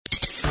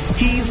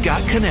He's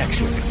got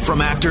connections.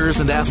 From actors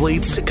and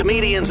athletes to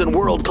comedians and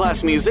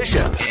world-class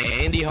musicians.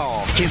 Andy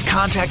Hall. His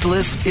contact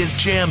list is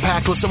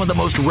jam-packed with some of the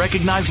most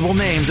recognizable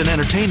names in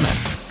entertainment.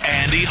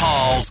 Andy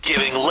Hall's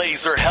giving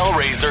Laser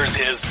Hellraisers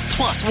his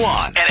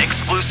 +1. An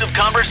exclusive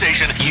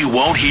conversation you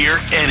won't hear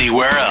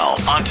anywhere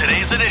else on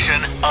today's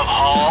edition of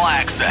Hall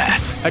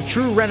Access. A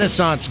true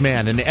Renaissance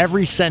man in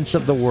every sense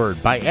of the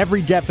word. By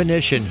every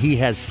definition, he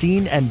has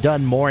seen and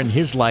done more in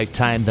his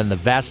lifetime than the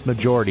vast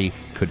majority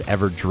could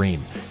ever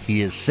dream.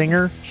 He is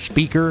singer,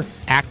 speaker,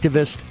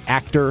 activist,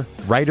 actor,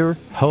 writer,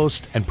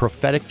 host, and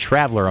prophetic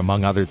traveler,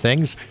 among other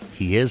things.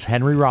 He is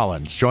Henry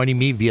Rollins, joining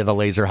me via the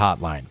Laser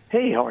Hotline.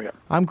 Hey, how are you?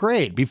 I'm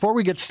great. Before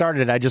we get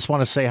started, I just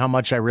want to say how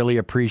much I really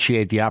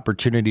appreciate the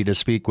opportunity to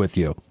speak with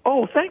you.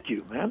 Oh, thank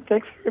you, man.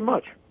 Thanks very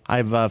much.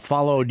 I've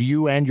followed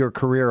you and your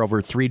career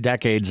over 3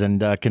 decades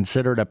and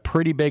considered a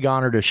pretty big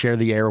honor to share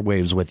the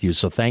airwaves with you.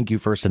 So thank you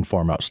first and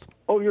foremost.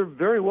 Oh, you're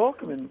very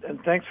welcome,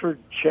 and thanks for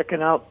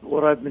checking out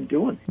what I've been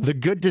doing. The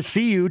Good to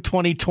See You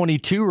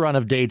 2022 run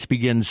of dates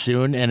begins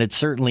soon, and it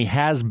certainly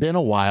has been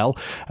a while.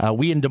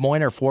 We in Des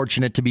Moines are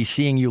fortunate to be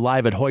seeing you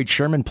live at Hoyt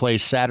Sherman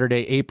Place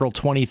Saturday, April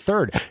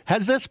 23rd.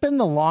 Has this been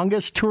the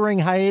longest touring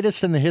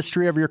hiatus in the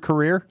history of your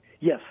career?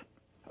 Yes.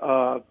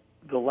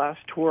 The last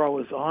tour I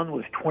was on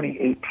was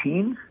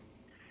 2018.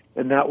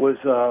 And that was,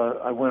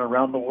 I went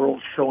around the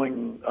world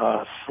showing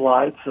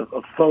slides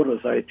of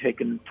photos I had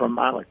taken from,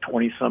 like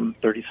 20-some,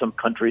 30-some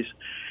countries.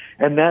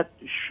 And that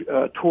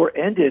tour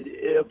ended,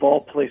 of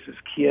all places,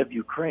 Kiev,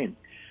 Ukraine.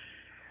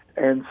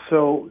 And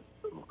so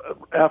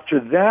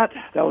after that,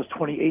 that was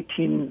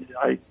 2018,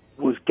 I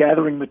was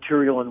gathering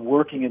material and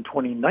working in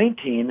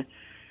 2019,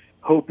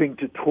 hoping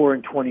to tour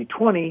in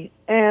 2020,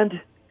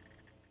 and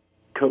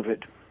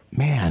COVID.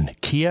 Man,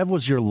 Kiev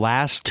was your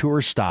last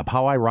tour stop.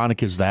 How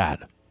ironic is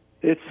that?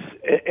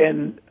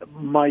 And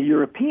my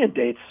European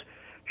dates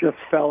just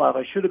fell out.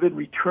 I should have been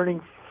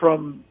returning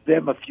from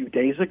them a few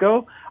days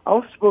ago. I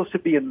was supposed to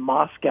be in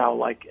Moscow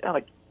like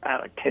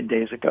 10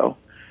 days ago,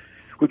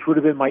 which would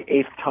have been my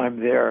 8th time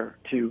there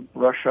to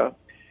Russia.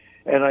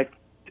 And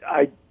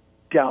I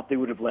doubt they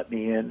would have let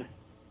me in.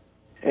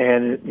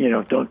 And,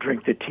 don't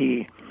drink the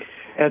tea.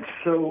 And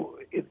so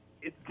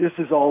this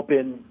has all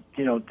been,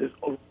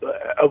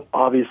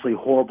 obviously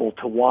horrible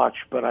to watch,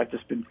 but I've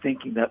just been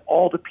thinking that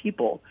all the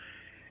people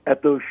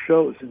at those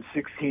shows in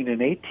 16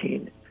 and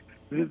 18,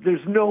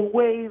 there's no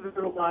way that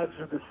their lives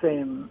are the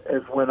same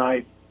as when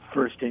I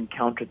first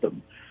encountered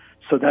them.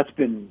 So that's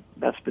been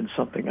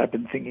something I've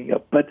been thinking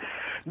of. But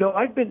no,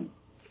 I've been,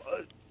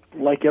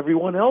 like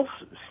everyone else,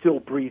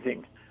 still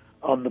breathing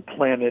on the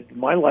planet.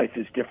 My life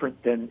is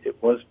different than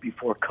it was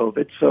before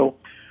COVID. So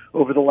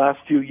over the last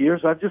few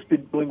years, I've just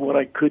been doing what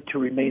I could to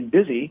remain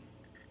busy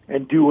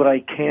and do what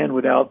I can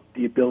without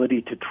the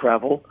ability to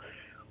travel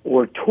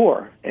or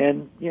tour.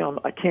 And,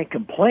 I can't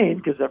complain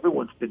because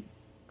everyone's been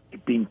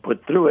being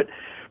put through it.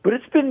 But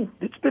it's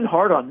been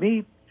hard on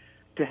me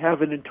to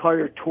have an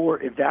entire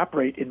tour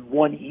evaporate in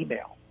one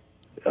email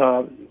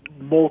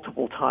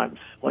multiple times.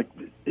 Like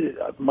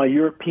my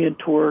European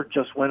tour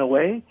just went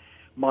away.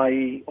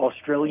 My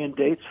Australian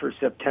dates for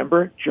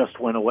September just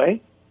went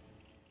away.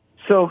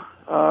 So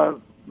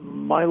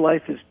my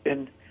life has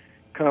been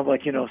kind of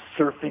like,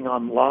 surfing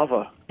on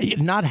lava.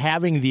 Not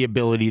having the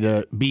ability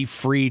to be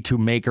free to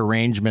make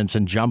arrangements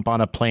and jump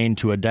on a plane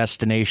to a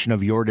destination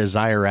of your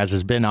desire, as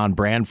has been on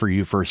brand for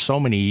you for so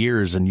many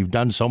years and you've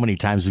done so many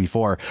times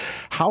before.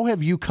 How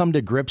have you come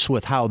to grips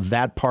with how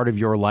that part of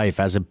your life,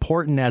 as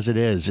important as it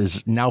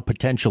is now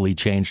potentially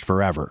changed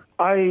forever?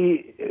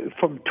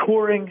 From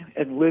touring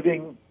and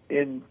living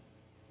in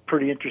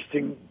pretty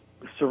interesting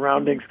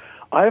surroundings,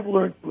 I've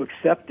learned to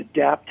accept,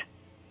 adapt,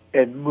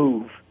 and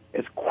move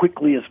as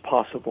quickly as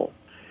possible.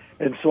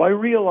 And so I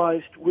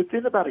realized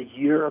within about a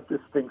year of this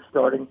thing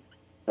starting,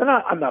 and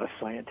I'm not a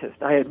scientist,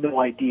 I had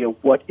no idea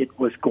what it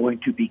was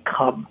going to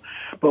become.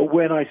 But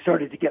when I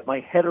started to get my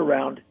head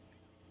around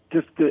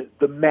just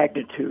the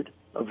magnitude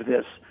of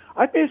this,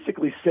 I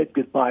basically said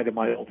goodbye to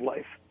my old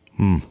life.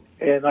 And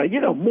I,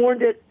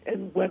 mourned it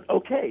and went,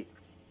 okay,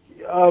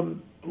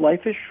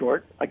 life is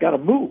short. I got to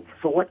move.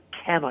 So what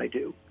can I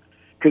do?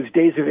 Because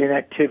days of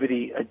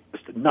inactivity are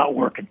just not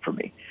working for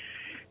me.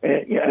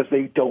 As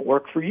they don't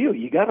work for you.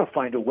 You got to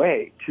find a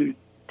way to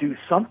do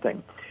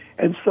something.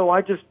 And so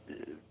I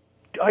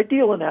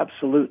deal in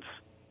absolutes.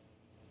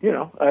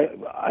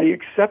 I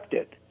accept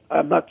it.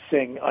 I'm not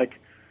saying I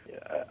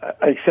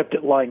accept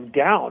it lying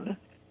down,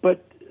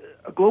 but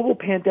a global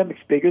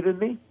pandemic's bigger than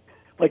me,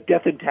 like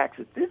death and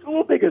taxes. It's a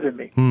little bigger than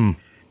me.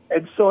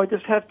 And so I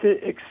just have to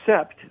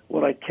accept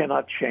what I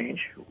cannot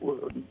change.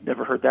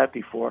 Never heard that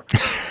before.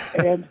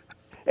 and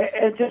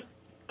just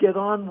get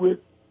on with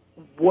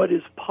what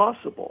is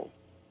possible.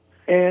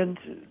 And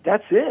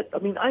that's it. I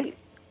mean, I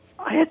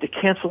had to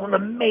cancel an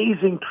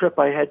amazing trip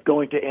I had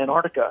going to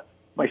Antarctica.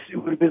 It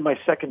would have been my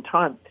second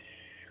time,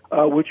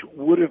 which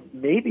would have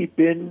maybe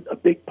been a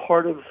big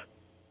part of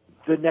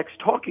the next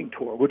talking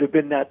tour, would have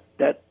been that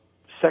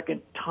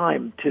second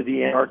time to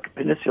the Antarctic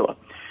Peninsula.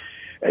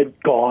 And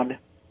gone.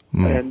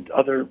 and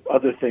other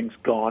things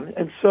gone.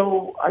 And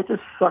so I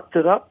just sucked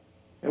it up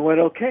and went,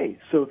 okay,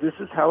 so this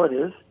is how it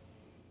is.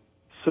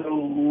 So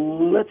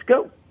let's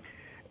go.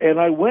 And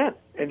I went,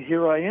 and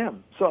here I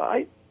am.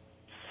 So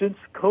since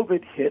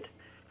COVID hit,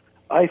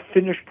 I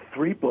finished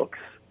 3 books,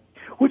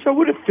 which I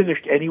would have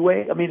finished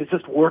anyway. I mean, it's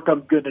just work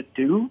I'm going to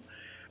do,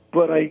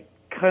 but I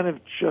kind of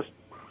just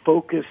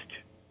focused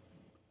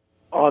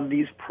on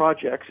these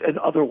projects and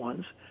other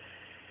ones.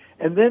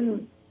 And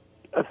then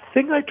a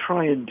thing I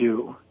try and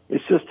do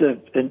is just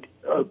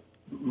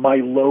my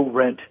low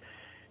rent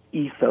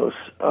ethos.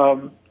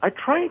 I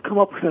try and come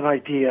up with an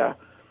idea.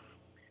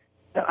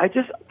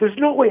 There's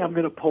no way I'm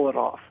going to pull it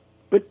off.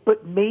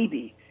 But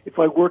maybe if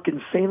I work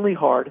insanely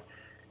hard,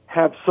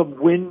 have some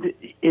wind,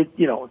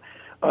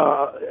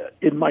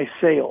 in my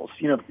sails,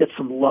 get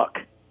some luck,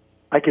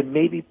 I can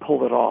maybe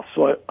pull it off.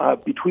 So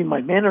between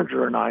my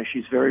manager and I,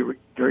 she's very,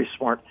 very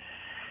smart.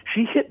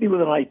 She hit me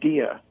with an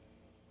idea.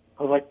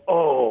 I was like,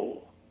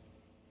 oh,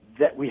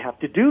 that we have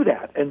to do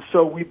that. And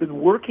so we've been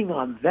working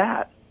on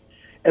that.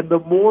 And the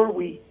more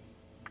we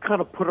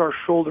kind of put our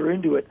shoulder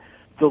into it,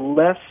 the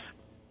less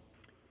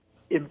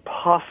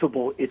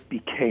impossible it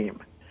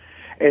became.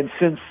 And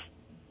since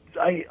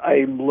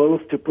I'm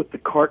loath to put the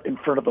cart in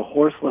front of the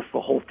horse, lest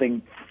the whole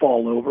thing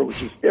fall over,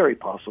 which is very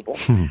possible,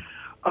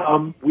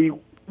 we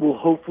will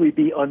hopefully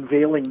be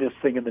unveiling this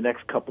thing in the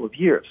next couple of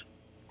years.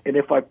 And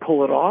if I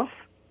pull it off,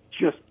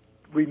 just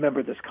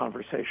remember this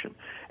conversation.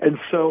 And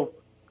so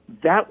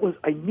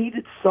I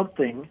needed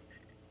something,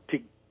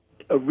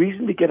 a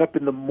reason to get up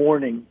in the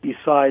morning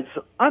besides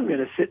I'm going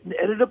to sit and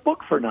edit a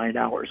book for 9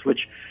 hours,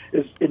 which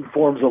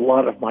informs a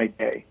lot of my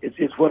day.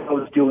 It's what I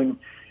was doing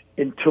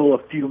until a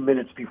few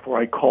minutes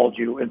before I called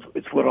you, and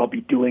it's what I'll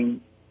be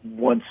doing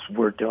once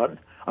we're done.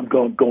 I'm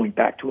going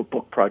back to a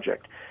book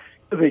project.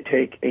 They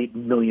take 8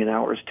 million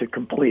hours to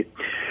complete.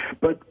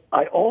 But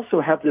I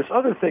also have this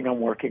other thing I'm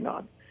working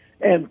on,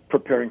 and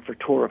preparing for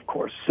tour, of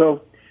course.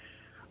 So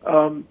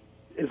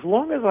as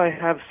long as I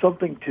have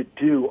something to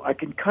do, I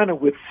can kind of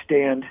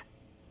withstand,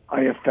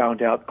 I have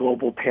found out,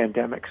 global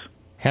pandemics.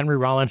 Henry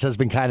Rollins has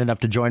been kind enough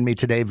to join me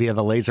today via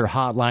the Laser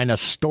Hotline, a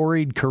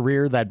storied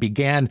career that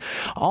began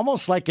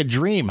almost like a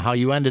dream, how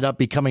you ended up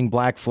becoming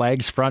Black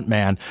Flag's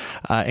frontman,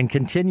 and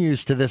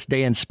continues to this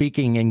day in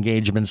speaking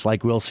engagements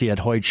like we'll see at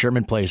Hoyt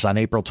Sherman Place on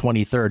April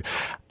 23rd.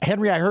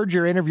 Henry, I heard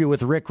your interview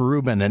with Rick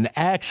Rubin, an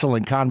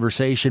excellent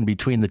conversation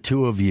between the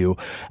two of you.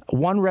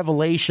 One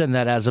revelation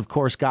that has, of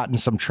course, gotten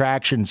some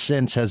traction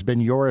since has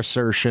been your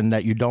assertion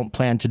that you don't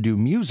plan to do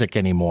music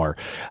anymore.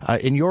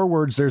 In your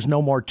words, there's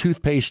no more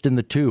toothpaste in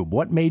the tube.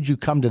 What made you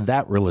come to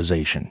that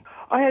realization?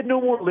 I had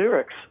no more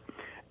lyrics,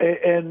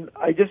 and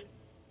I just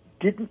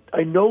didn't.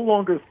 I no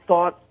longer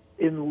thought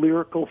in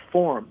lyrical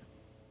form.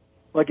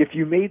 Like if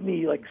you made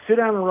me sit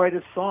down and write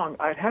a song,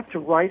 I'd have to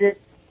write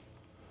it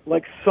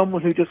like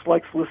someone who just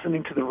likes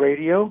listening to the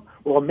radio.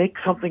 Well, I'll make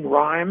something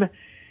rhyme,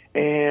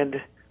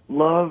 and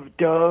love,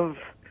 dove,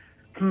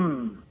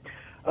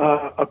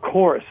 a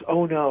chorus.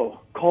 Oh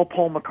no, call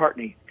Paul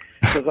McCartney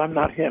because I'm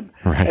not him.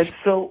 Right. And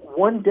so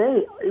one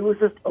day it was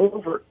just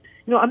over.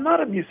 I'm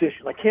not a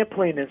musician. I can't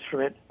play an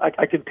instrument.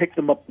 I can pick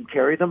them up and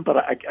carry them, but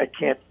I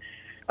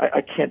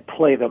can't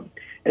play them.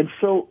 And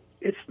so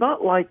it's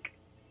not like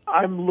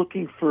I'm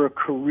looking for a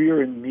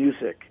career in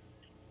music.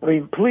 I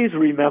mean, please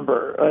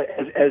remember,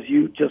 as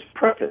you just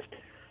prefaced,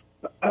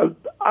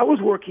 I was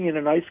working in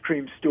an ice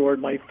cream store,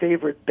 and my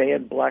favorite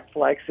band, Black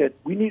Flag, said,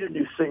 "We need a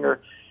new singer.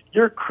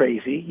 You're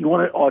crazy. You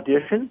want to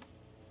audition?"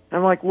 And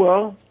I'm like,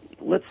 well,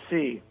 let's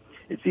see.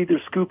 It's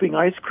either scooping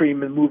ice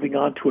cream and moving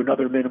on to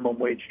another minimum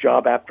wage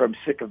job after I'm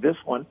sick of this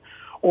one,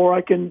 or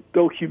I can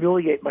go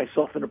humiliate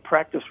myself in a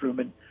practice room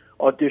and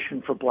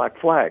audition for Black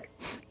Flag.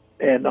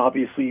 And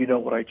obviously you know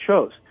what I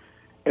chose.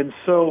 And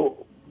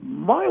so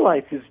my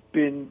life has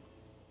been,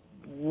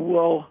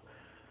 well,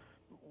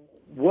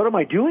 what am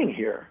I doing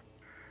here?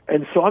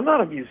 And so I'm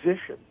not a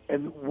musician.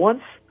 And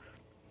once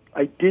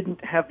I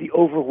didn't have the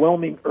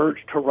overwhelming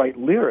urge to write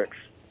lyrics,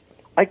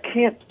 I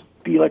can't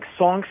be like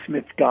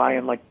Songsmith guy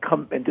and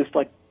come and just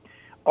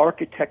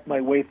architect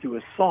my way through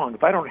a song.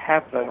 If I don't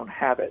have it, I don't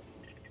have it.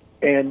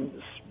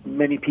 And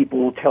many people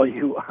will tell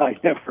you I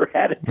never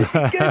had it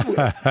to begin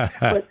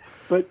with.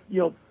 But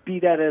be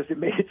that as it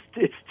may,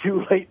 it's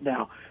too late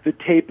now. The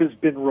tape has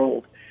been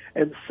rolled.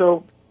 And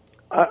so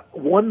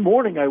one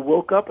morning I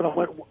woke up and I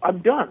went, I'm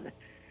done.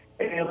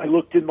 And I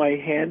looked in my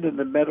hand, and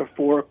the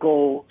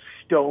metaphorical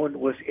stone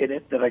was in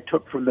it that I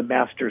took from the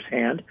master's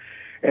hand.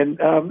 And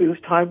it was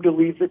time to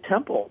leave the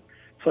temple.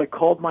 So I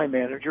called my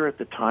manager at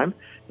the time,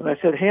 and I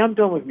said, hey, I'm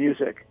done with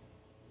music.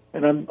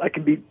 And I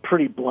can be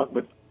pretty blunt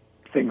with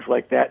things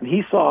like that. And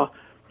he saw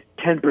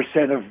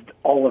 10% of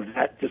all of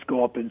that just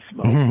go up in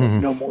smoke.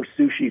 No more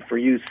sushi for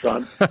you,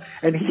 son.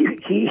 And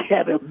he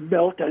had a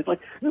meltdown. He's like,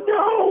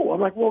 no.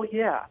 I'm like, well,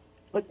 yeah.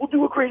 We'll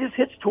do a greatest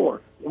hits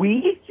tour.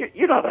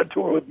 You're not on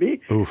tour with me.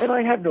 Oof. And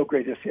I have no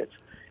greatest hits.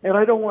 And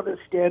I don't want to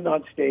stand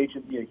on stage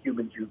and be a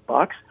human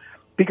jukebox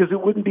because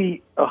it wouldn't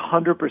be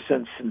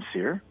 100%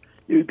 sincere.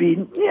 It would be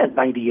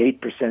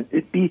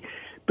 98%.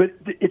 But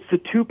it's the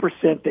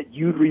 2% that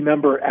you'd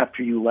remember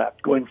after you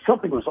left, going,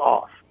 something was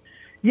off.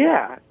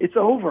 Yeah, it's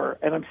over,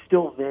 and I'm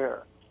still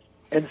there.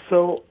 And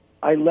so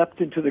I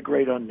leapt into the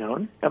great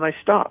unknown, and I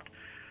stopped.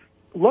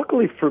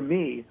 Luckily for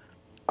me,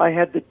 I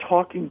had the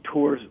talking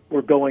tours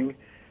were going,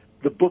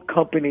 the book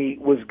company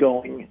was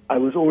going, I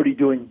was already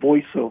doing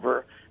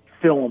voiceover,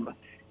 film,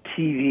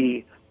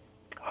 TV,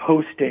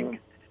 hosting,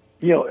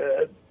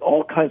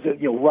 all kinds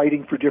of,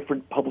 writing for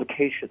different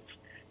publications.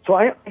 So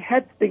I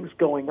had things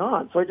going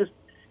on. So I just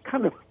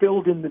kind of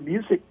filled in the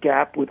music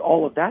gap with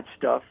all of that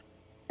stuff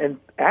and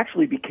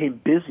actually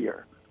became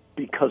busier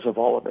because of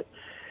all of it.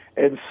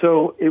 And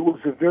so it was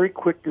a very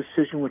quick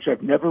decision, which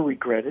I've never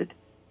regretted.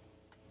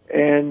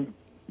 And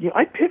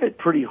I pivot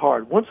pretty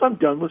hard. Once I'm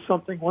done with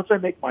something, once I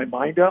make my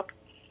mind up,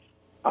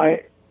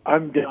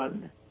 I'm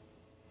done.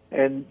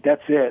 And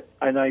that's it.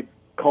 And I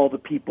call the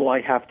people I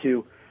have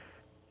to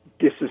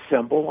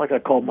disassemble. Like I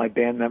called my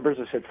band members.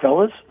 I said,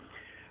 fellas,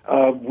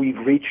 we've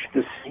reached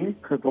the scene.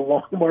 The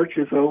long march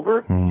is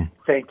over.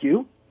 Thank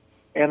you.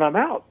 And I'm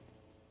out.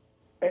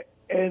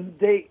 And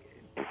they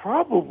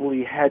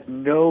probably had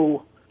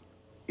no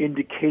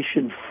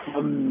indication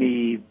from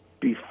me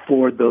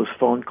before those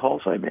phone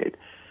calls I made.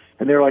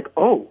 And they're like,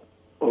 oh,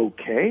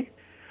 okay.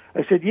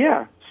 I said,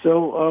 yeah.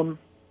 So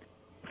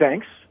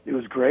thanks. It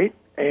was great.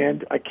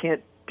 And I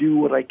can't do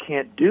what I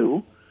can't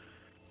do.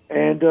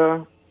 And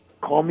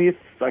call me if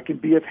I can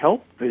be of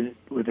help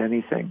with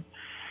anything.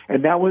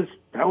 And that was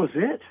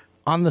it.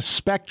 On the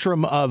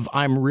spectrum of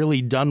I'm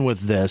really done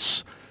with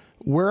this,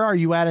 where are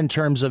you at in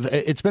terms of,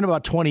 it's been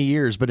about 20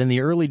 years, but in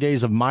the early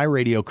days of my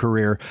radio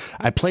career,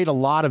 I played a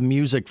lot of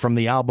music from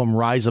the album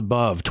Rise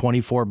Above,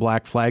 24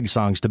 Black Flag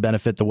songs to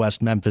benefit the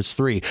West Memphis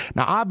 3.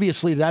 Now,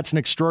 obviously, that's an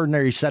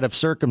extraordinary set of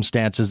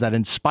circumstances that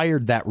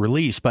inspired that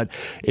release, but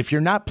if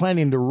you're not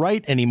planning to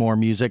write any more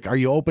music, are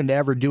you open to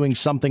ever doing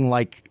something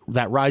like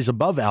that Rise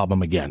Above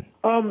album again?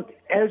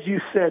 As you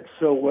said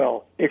so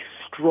well,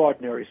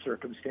 extraordinary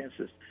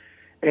circumstances.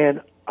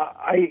 And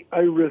I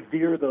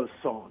revere those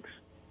songs.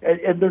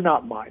 And they're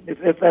not mine.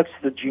 If that's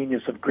the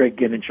genius of Greg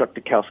Ginn and Chuck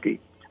Dukowski.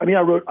 I mean,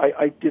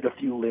 I did a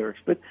few lyrics,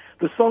 but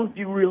the songs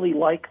you really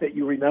like that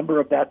you remember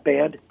of that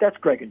band, that's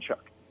Greg and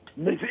Chuck.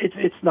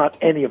 It's not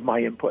any of my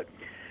input.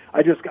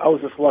 I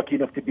was just lucky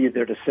enough to be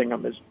there to sing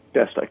them as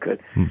best I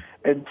could.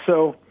 And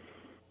so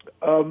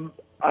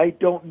I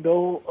don't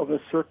know of a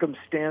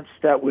circumstance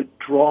that would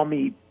draw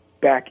me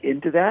back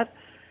into that,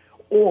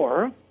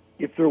 or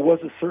if there was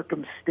a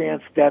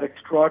circumstance that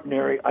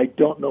extraordinary, I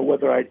don't know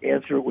whether I'd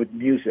answer it with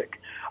music.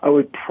 I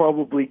would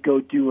probably go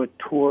do a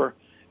tour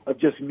of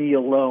just me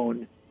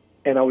alone,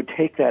 and I would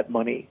take that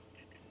money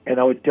and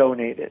I would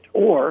donate it.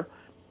 Or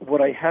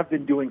what I have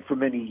been doing for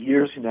many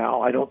years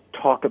now, I don't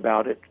talk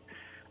about it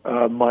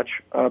much,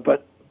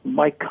 but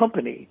my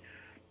companies,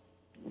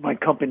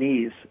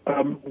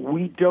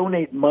 we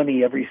donate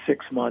money every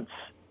 6 months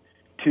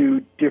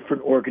to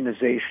different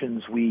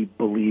organizations we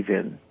believe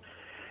in.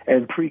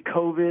 And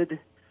pre-COVID,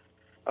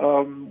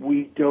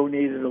 we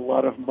donated a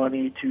lot of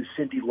money to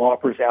Cyndi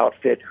Lauper's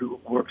outfit, who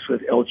works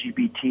with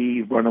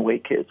LGBT runaway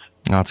kids.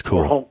 That's cool.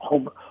 Or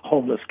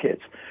homeless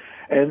kids.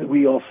 And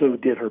we also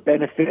did her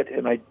benefit,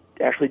 and I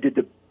actually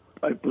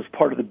I was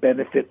part of the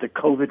benefit, the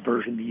COVID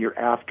version, the year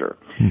after.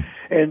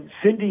 And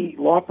Cyndi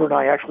Lauper and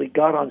I actually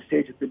got on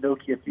stage at the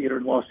Nokia Theater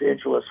in Los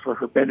Angeles for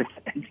her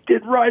benefit and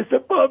did Rise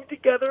Above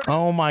together.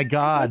 Oh, my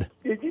God.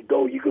 You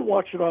can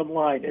watch it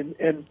online.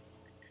 And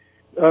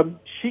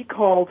she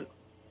called,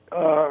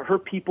 her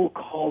people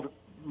called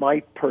my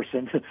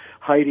person,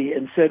 Heidi,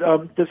 and said,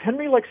 does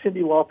Henry like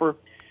Cyndi Lauper?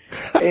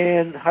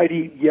 And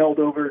Heidi yelled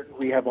over,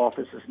 we have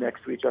offices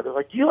next to each other,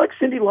 like, do you like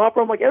Cyndi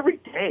Lauper? I'm like, every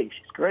day.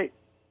 She's great.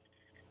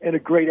 And a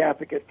great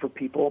advocate for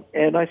people.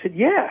 And I said,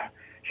 yeah.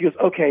 She goes,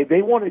 okay,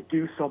 they want to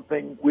do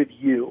something with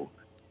you.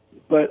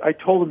 But I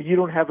told them, you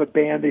don't have a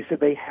band. They said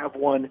they have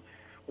one.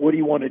 What do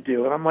you want to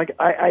do? And I'm like,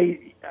 I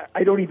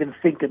don't even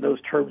think in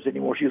those terms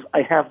anymore. She goes,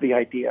 I have the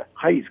idea.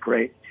 Heidi's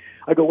great.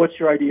 I go, what's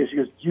your idea? She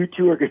goes, you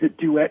two are going to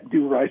duet and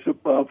do Rise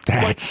Above.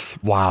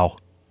 That's, wow.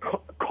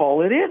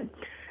 Call it in.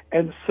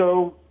 And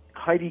so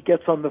Heidi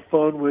gets on the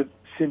phone with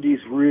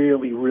Cyndi's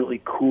really,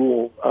 really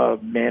cool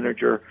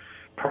manager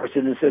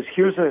person and says,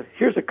 here's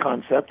a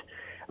concept.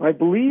 And I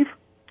believe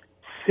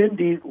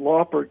Cyndi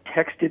Lauper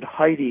texted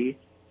Heidi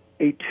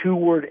a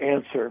 2-word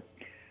answer.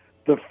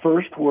 The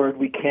first word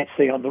we can't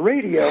say on the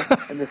radio,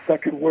 and the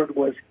second word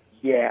was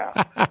yeah.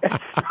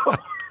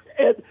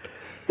 And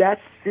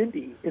that's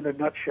Cyndi in a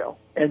nutshell.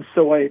 And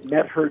so I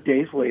met her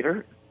days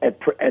later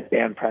at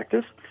band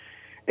practice,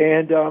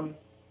 and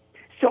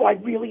so I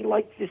really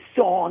like this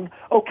song.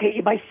 Okay,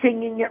 am I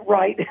singing it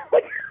right?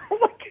 I'm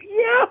like,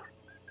 yeah.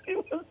 It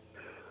was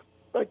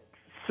like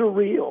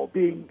surreal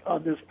being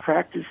on this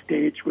practice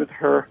stage with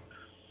her.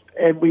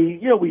 And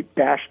we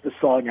bashed the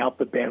song out.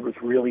 The band was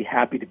really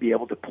happy to be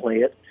able to play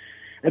it.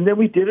 And then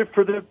we did it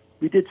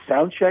we did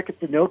sound check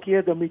at the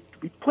Nokia. Then we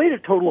played a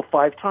total of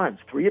 5 times,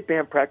 3 at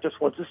band practice,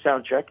 once a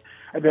sound check,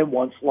 and then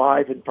once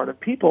live in front of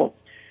people.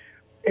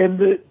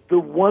 And the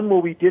one where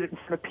we did it in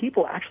front of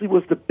people actually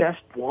was the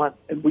best one.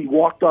 And we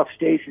walked off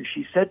stage, and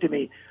she said to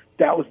me,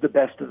 that was the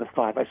best of the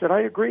 5. I said,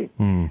 I agree.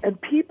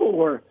 And people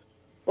were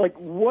like,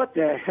 what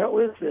the hell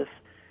is this?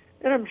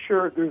 And I'm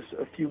sure there's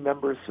a few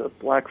members of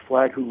Black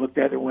Flag who looked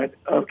at it and went,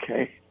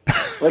 okay.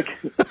 like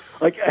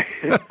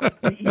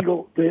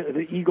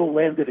the eagle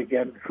landed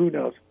again. Who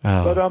knows?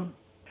 Oh.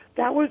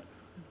 But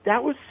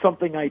that was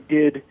something I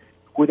did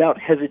without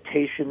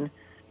hesitation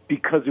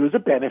because it was a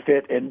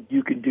benefit and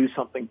you can do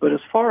something. But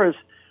as far as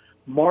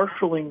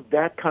marshaling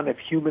that kind of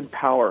human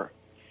power,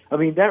 I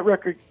mean, that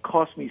record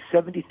cost me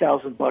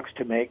 $70,000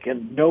 to make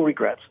and no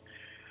regrets.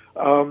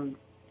 And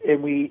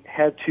we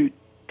had to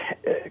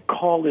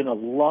call in a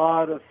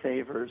lot of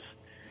favors.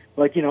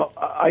 Like,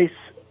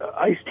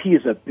 Ice-T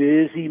is a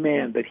busy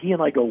man, but he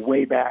and I go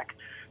way back.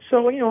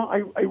 So,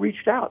 I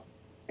reached out.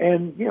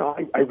 And,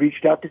 I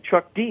reached out to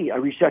Chuck D. I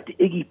reached out to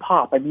Iggy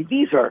Pop. I mean,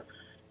 these are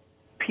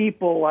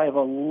people I have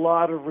a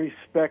lot of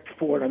respect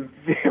for, and I'm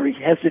very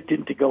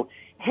hesitant to go,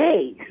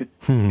 hey,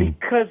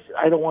 because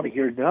I don't want to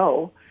hear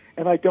no,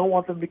 and I don't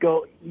want them to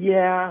go,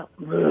 yeah,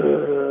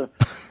 but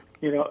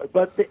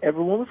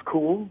everyone was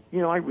cool.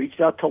 I reached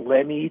out to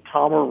Lemmy,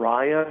 Tom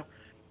Araya,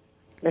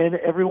 and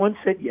everyone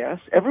said yes.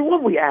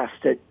 Everyone we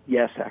asked said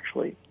yes,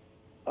 actually.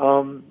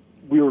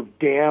 We were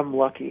damn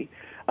lucky.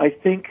 I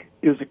think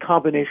it was a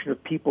combination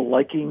of people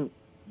liking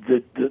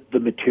the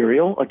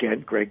material,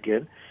 again, Greg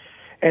Ginn,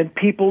 and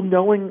people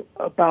knowing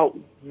about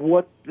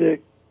what who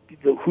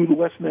the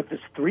West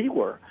Memphis Three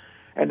were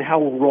and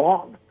how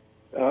wrong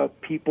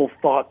people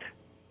thought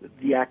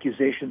the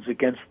accusations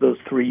against those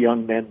 3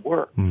 young men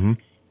were. Mm-hmm.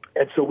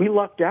 And so we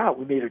lucked out.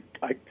 We made,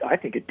 I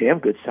think, a damn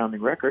good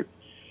sounding record.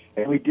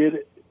 And we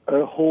did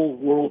a whole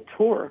world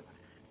tour.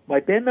 My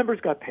band members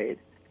got paid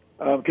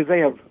because they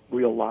have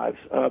real lives.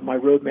 My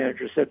road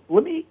manager said,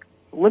 let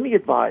me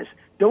advise,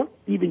 don't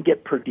even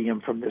get per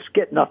diem from this.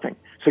 Get nothing.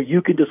 So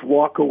you can just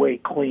walk away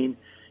clean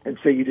and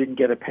say you didn't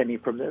get a penny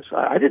from this.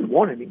 I didn't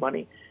want any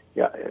money.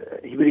 Yeah,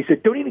 but he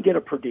said, don't even get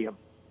a per diem.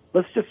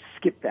 Let's just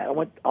skip that. I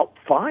went, oh,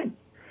 fine.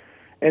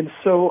 And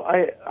so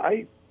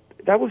I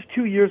that was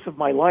 2 years of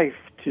my life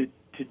to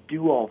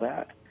do all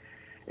that.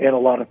 And a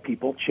lot of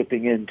people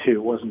chipping in, too.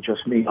 It wasn't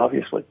just me,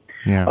 obviously.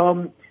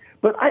 Yeah.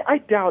 But I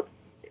doubt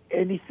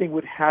anything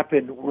would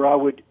happen where I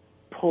would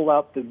pull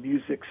out the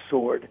music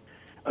sword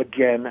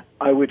again.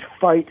 I would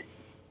fight,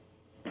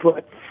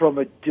 but from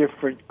a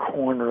different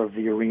corner of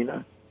the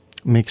arena.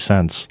 Makes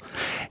sense.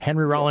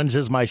 Henry Rollins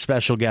is my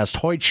special guest.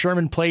 Hoyt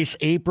Sherman Place,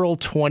 April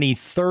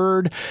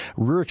 23rd.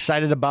 We're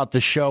excited about the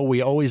show.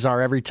 We always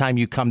are every time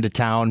you come to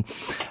town.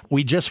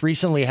 We just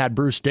recently had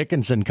Bruce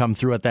Dickinson come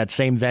through at that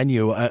same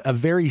venue, a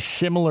very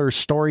similar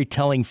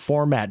storytelling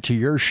format to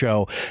your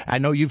show. I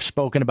know you've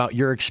spoken about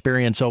your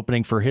experience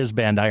opening for his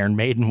band, Iron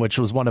Maiden, which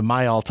was one of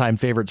my all-time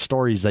favorite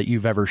stories that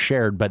you've ever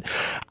shared. But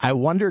I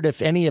wondered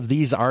if any of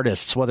these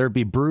artists, whether it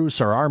be Bruce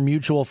or our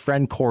mutual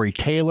friend Corey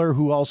Taylor,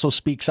 who also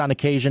speaks on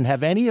occasion,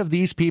 have any of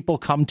these people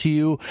come to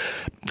you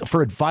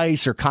for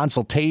advice or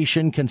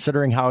consultation,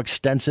 considering how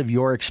extensive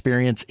your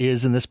experience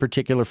is in this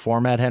particular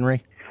format,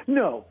 Henry?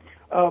 No.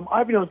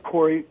 I've known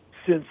Corey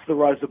since the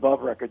Rise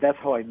Above record. That's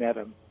how I met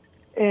him.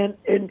 And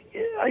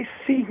I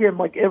see him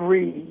like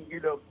every,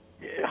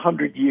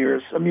 100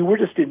 years. I mean, we're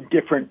just in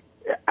different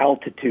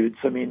altitudes.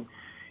 I mean,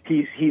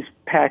 he's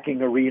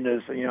packing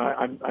arenas.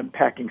 I'm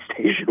packing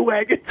station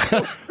wagons.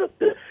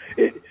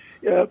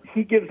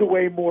 He gives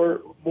away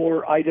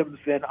more items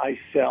than I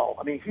sell.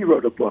 I mean, he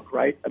wrote a book,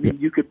 right? I mean,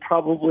 you could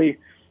probably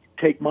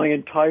take my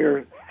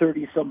entire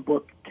 30-some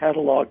book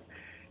catalog,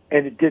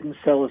 and it didn't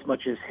sell as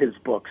much as his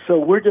book. So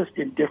we're just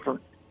in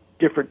different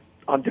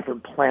on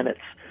different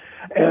planets.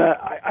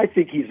 I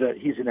think he's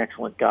an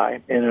excellent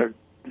guy and a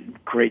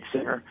great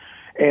singer,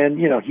 and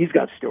he's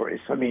got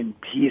stories. I mean,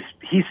 he's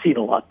seen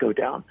a lot go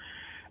down.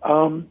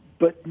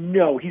 But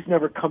no, he's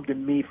never come to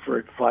me for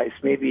advice.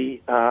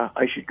 Maybe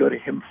I should go to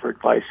him for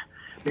advice.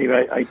 Maybe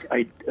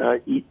I'd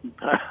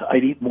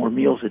eat more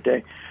meals a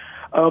day.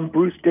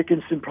 Bruce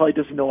Dickinson probably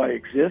doesn't know I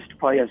exist.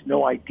 Probably has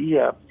no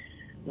idea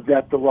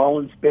that the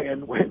Rollins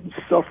band went and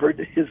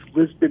suffered his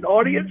Lisbon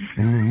audience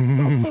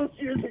all those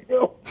years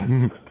ago.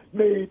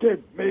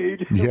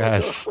 Made.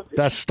 Yes,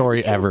 best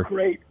story ever.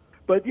 Great.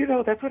 But,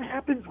 that's what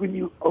happens when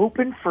you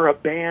open for a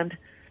band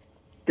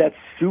that's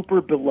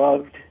super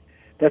beloved,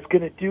 that's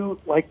going to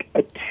do like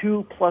a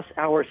 2+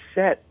 hour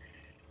set.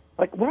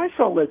 Like when I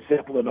saw Led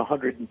Zeppelin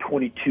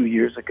 122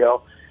 years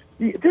ago,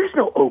 there's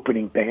no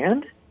opening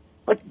band.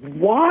 Like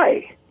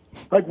why?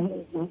 Like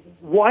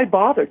why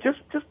bother? Just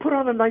put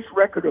on a nice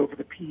record over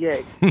the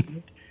PA.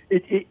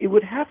 It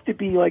would have to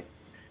be like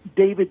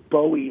David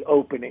Bowie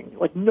opening.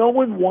 Like no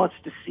one wants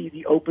to see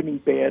the opening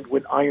band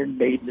when Iron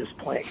Maiden is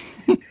playing.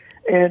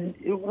 And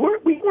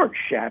we weren't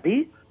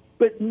shabby,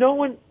 but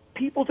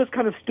people just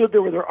kind of stood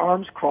there with their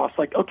arms crossed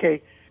like,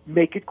 okay,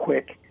 make it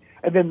quick.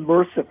 And then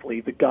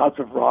mercifully, the gods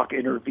of rock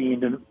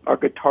intervened, and our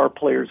guitar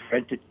player's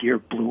rented gear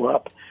blew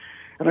up.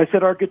 And I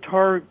said, our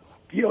guitar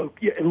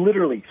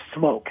literally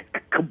smoke,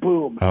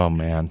 kaboom. Oh,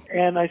 man.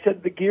 And I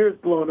said, the gear's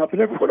blown up,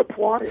 and everyone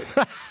applauded.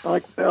 I'm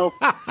like, well,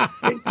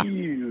 thank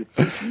you.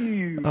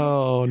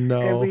 Oh,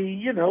 no. And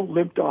we,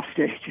 limped off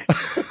stage.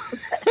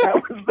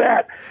 That was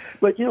that.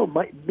 But,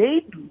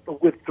 made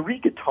with 3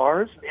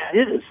 guitars, man,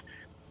 it is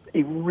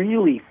a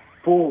really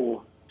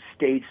full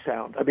stage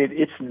sound. I mean,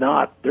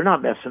 they're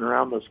not messing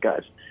around, those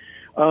guys.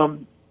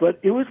 But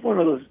it was one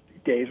of those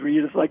days where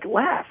you just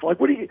laugh.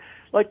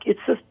 It's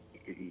just,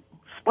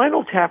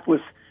 Spinal Tap was,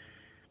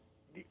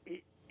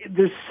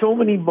 there's so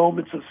many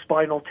moments of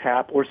Spinal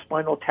Tap or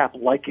Spinal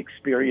Tap-like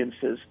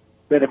experiences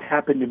that have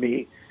happened to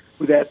me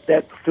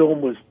that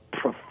film was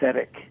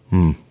prophetic.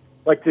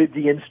 Like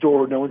the in-store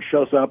where no one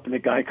shows up and the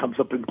guy comes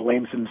up and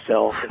blames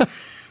himself.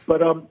 But,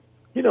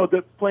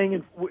 the playing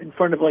in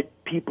front of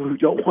people who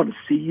don't want to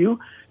see you,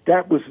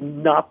 that was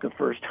not the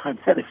first time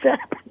that has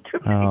happened to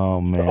me.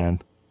 Oh, man.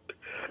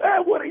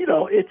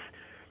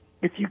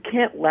 If you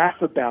can't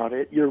laugh about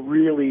it, you're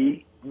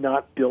really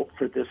not built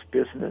for this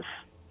business.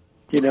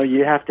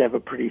 You have to have a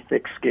pretty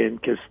thick skin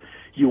because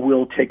you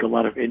will take a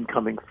lot of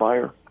incoming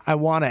fire. I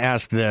want to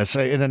ask this.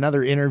 In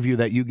another interview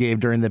that you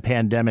gave during the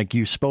pandemic,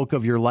 you spoke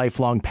of your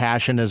lifelong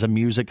passion as a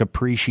music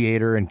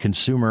appreciator and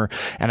consumer,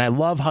 and I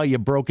love how you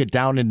broke it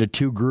down into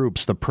 2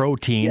 groups, the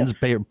proteins,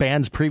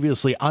 bands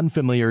previously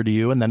unfamiliar to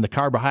you, and then the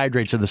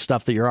carbohydrates are the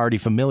stuff that you're already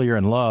familiar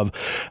and love.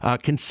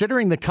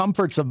 Considering the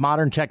comforts of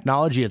modern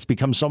technology, it's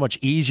become so much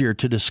easier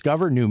to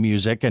discover new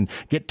music and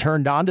get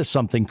turned on to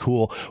something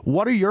cool.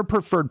 What are your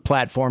preferred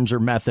platforms or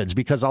methods?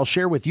 Because I'll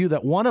share with you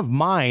that one of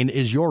mine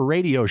is your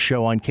radio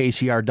show on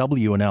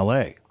KCRW in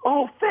L.A.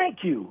 Oh,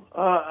 thank you.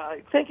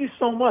 Thank you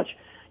so much.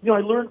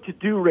 I learned to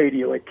do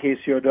radio at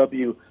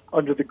KCRW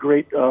under the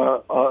great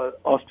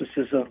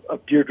auspices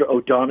of Deirdre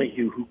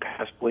O'Donoghue, who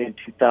passed away in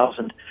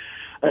 2000.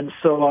 And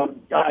so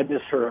I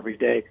miss her every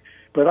day.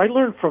 But I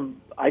learned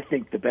from, I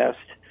think, the best.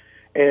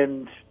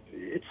 And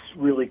it's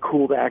really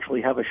cool to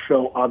actually have a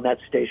show on that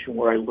station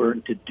where I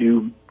learned to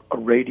do a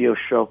radio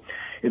show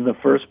in the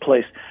first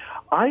place.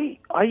 I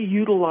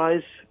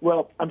utilize,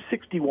 I'm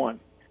 61,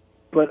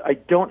 but I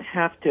don't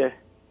have to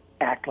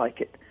act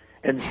like it.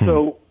 And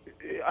so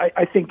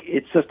I think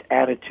it's just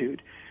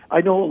attitude.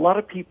 I know a lot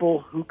of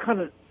people who kind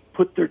of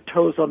put their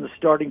toes on the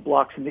starting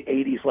blocks in the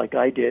 80s like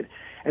I did,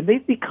 and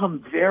they've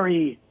become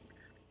very,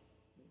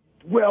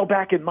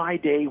 back in my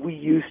day, we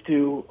used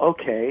to,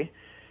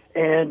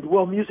 and,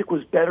 music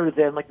was better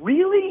then.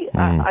 Really?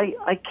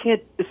 I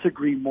can't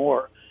disagree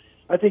more.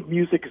 I think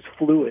music is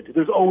fluid.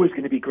 There's always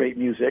going to be great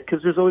music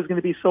because there's always going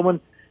to be someone,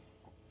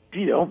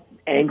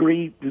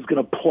 angry who's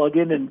going to plug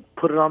in and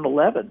put it on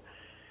 11.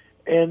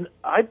 And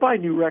I buy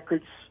new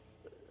records.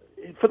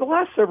 For the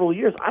last several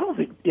years, I don't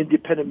think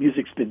independent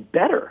music's been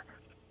better.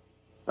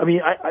 I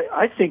mean,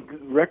 I think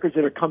records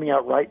that are coming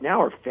out right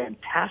now are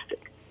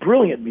fantastic,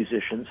 brilliant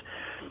musicians.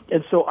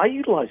 And so I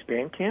utilize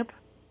Bandcamp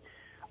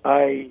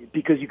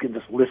because you can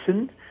just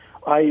listen.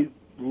 I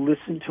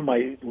listen to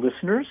my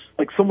listeners.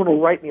 Someone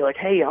will write me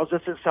hey, I was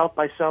just at South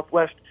by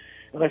Southwest,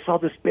 and I saw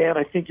this band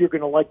I think you're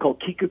going to like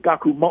called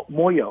Kikugaku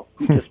Moyo,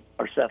 who just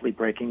are sadly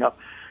breaking up.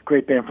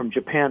 Great band from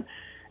Japan.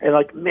 And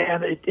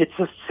man, it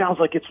just sounds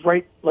like it's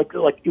right, like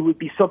it would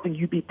be something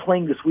you'd be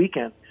playing this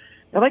weekend.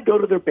 And I go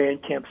to their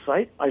Bandcamp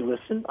site, I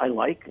listen, I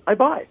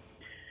buy.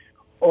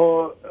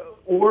 Or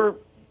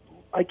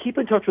I keep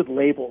in touch with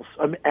labels.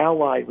 I'm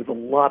allied with a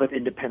lot of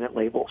independent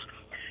labels.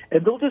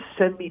 And they'll just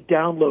send me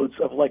downloads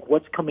of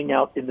what's coming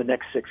out in the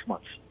next 6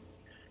 months.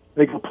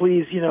 They go,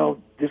 please,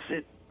 this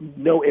is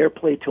no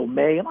airplay till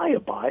May, and I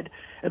abide.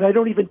 And I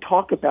don't even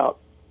talk about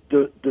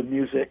the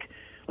music.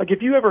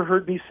 If you ever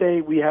heard me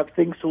say we have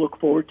things to look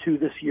forward to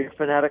this year,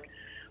 Fanatic,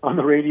 on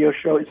the radio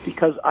show, it's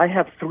because I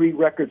have 3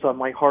 records on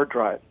my hard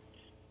drive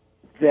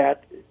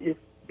that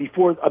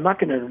I'm not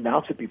going to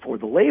announce it before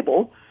the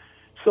label,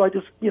 so I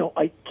just,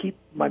 I keep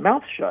my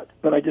mouth shut,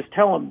 but I just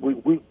tell them,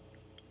 we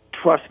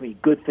trust me,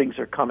 good things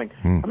are coming.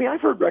 I mean,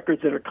 I've heard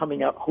records that are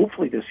coming out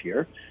hopefully this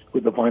year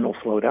with the vinyl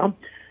slowdown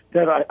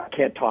that I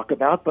can't talk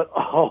about, but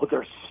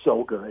they're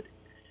so good.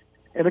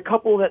 And a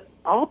couple that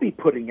I'll be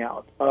putting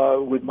out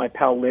with my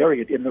pal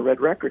Larry in the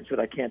Red Records that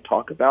I can't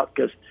talk about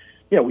because,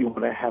 we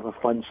want to have a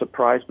fun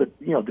surprise, but,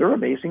 they're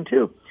amazing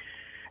too.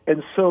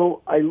 And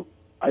so I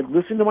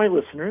listen to my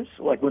listeners,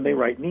 when they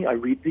write me, I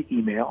read the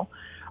email.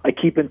 I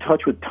keep in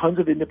touch with tons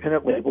of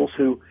independent labels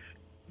who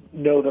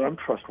know that I'm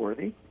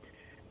trustworthy.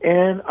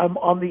 And I'm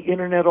on the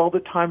internet all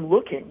the time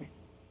looking.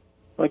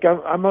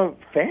 I'm a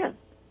fan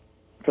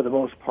for the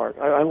most part.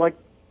 I like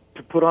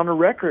to put on a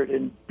record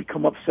and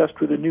become obsessed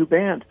with a new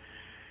band.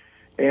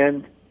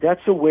 And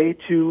that's a way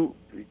to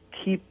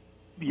keep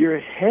your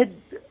head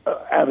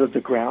out of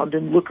the ground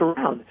and look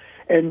around.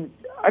 And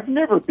I've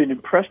never been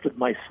impressed with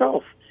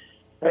myself.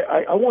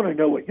 I want to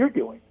know what you're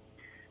doing.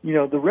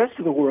 The rest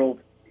of the world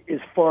is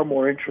far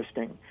more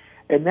interesting.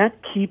 And that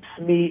keeps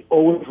me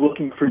always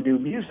looking for new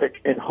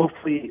music. And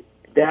hopefully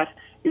that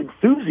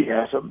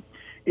enthusiasm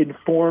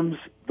informs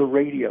the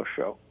radio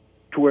show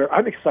to where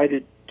I'm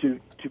excited to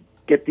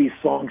get these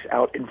songs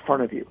out in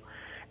front of you.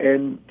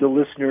 and the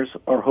listeners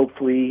are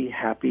hopefully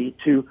happy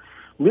to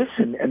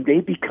listen, and they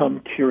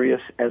become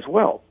curious as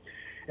well.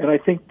 And I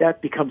think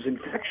that becomes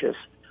infectious.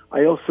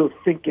 I also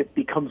think it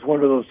becomes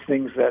one of those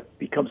things that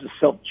becomes a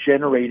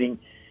self-generating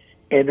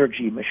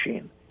energy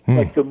machine.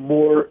 Like the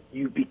more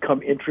you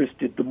become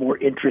interested, the more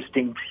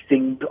interesting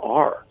things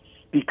are,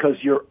 because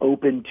you're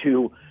open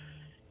to,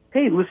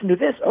 hey, listen to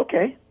this,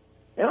 okay.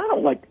 And I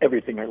don't like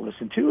everything I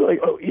listen to. Like,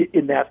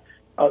 in that,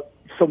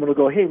 someone will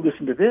go, hey,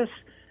 listen to this,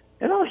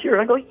 and I'll hear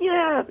it. I go,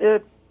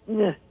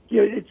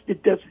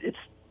 it's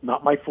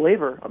not my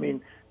flavor. I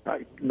mean,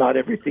 not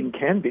everything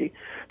can be.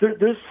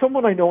 There's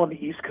someone I know on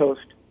the East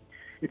Coast.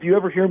 If you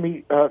ever hear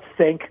me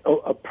thank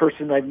a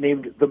person I've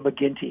named the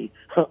McGinty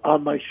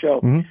on my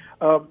show,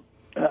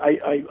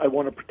 I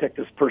want to protect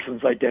this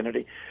person's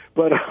identity.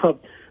 But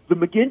the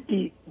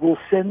McGinty will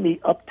send me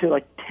up to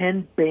like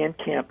 10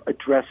 Bandcamp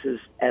addresses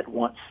at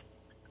once.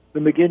 The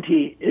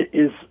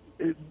McGinty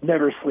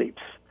never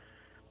sleeps,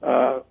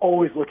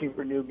 always looking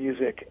for new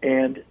music.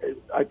 And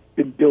I've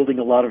been building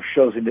a lot of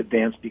shows in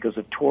advance because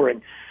of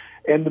touring.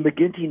 And the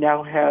McGinty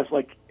now has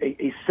like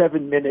a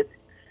 7-minute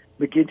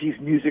McGinty's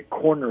Music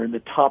Corner in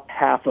the top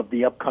half of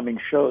the upcoming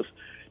shows,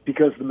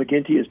 because the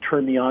McGinty has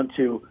turned me on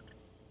to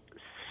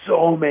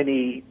so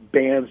many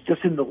bands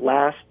just in the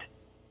last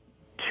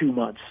 2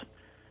 months.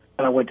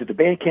 And I went to the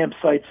Bandcamp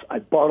sites, I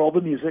bought all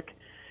the music,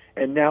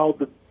 and now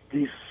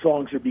these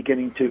songs are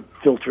beginning to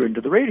filter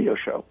into the radio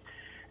show.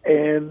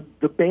 And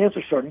the bands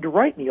are starting to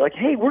write me like,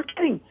 hey, we're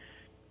getting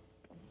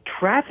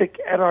traffic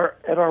at our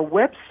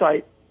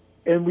website,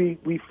 and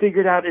we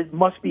figured out it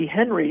must be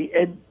Henry,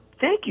 and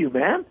thank you,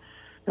 man.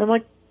 And I'm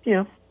like,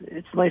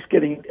 it's nice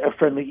getting a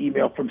friendly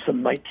email from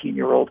some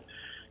 19-year-old,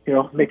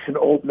 makes an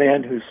old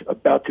man who's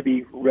about to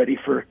be ready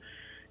for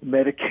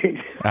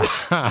Medicaid.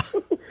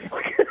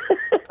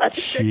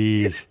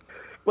 Jeez.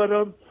 But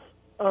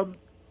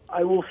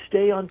I will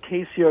stay on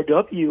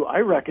KCRW, I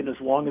reckon, as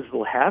long as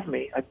they'll have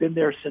me. I've been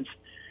there since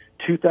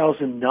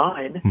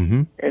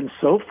 2009, and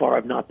so far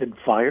I've not been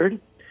fired.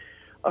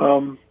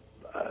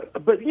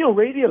 But,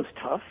 radio's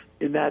tough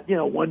in that,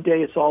 one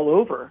day it's all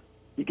over.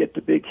 You get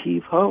the big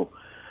heave-ho.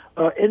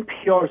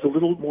 NPR is a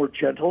little more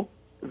gentle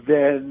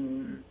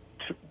than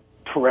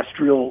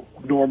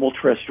normal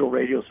terrestrial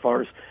radio as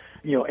far as,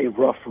 a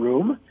rough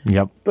room.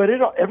 Yep. But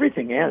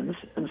everything ends.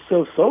 And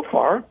so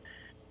far,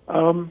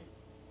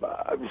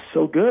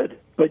 so good.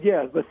 But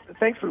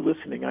thanks for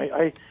listening.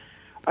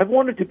 I've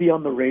wanted to be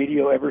on the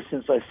radio ever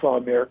since I saw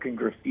American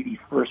Graffiti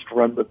first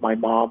run with my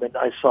mom, and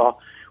I saw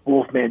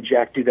Wolfman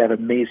Jack do that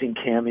amazing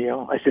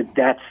cameo. I said,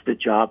 that's the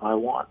job I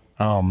want.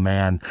 Oh,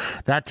 man,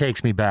 that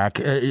takes me back.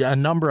 A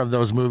number of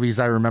those movies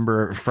I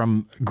remember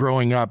from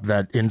growing up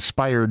that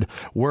inspired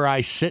where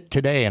I sit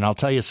today. And I'll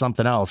tell you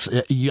something else.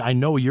 I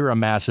know you're a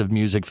massive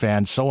music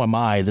fan. So am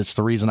I. That's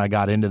the reason I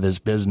got into this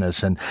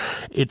business. And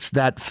it's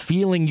that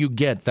feeling you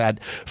get,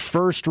 that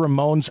first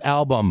Ramones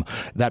album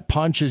that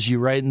punches you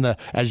right in the,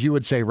 as you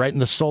would say, right in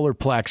the solar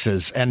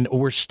plexus. And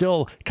we're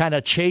still kind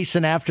of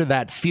chasing after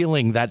that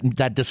feeling,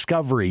 that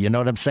discovery. You know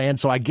what I'm saying?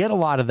 So I get a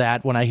lot of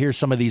that when I hear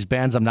some of these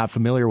bands I'm not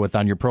familiar with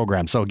on your program.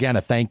 So again,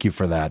 a thank you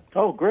for that.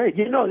 Oh, great.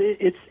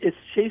 It's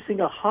chasing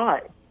a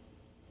high.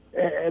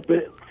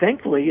 But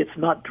thankfully, it's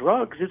not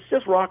drugs. It's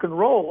just rock and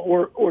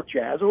roll or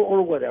jazz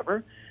or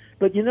whatever.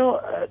 But,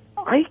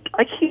 I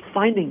keep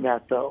finding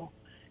that, though.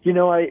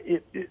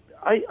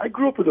 I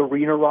grew up with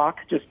arena rock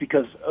just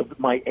because of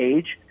my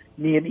age.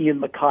 Me and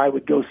Ian MacKaye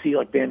would go see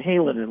like Van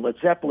Halen and Led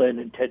Zeppelin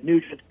and Ted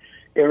Nugent,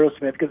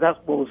 Aerosmith, because that's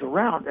what was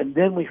around. And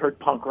then we heard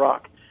punk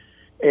rock.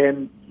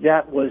 And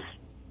that was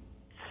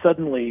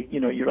suddenly,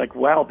 you're like,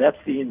 wow, that's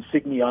the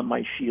insignia on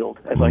my shield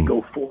as I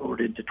go forward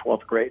into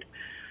 12th grade.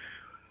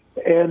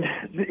 And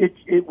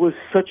it was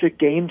such a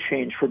game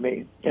change for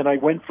me. And I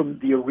went from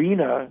the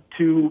arena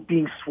to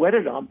being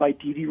sweated on by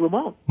Dee Dee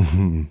Ramone,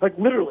 like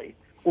literally,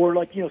 or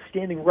like,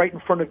 standing right in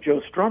front of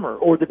Joe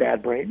Strummer or the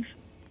Bad Brains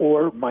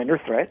or Minor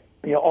Threat.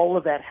 All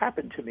of that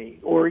happened to me.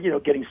 Or,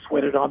 getting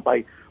sweated on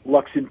by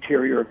Lux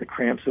Interior of the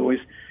Cramps, who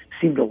always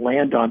seemed to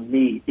land on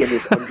me in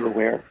his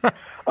underwear.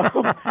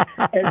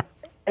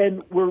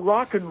 And where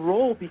rock and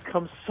roll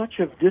becomes such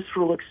a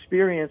visceral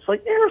experience,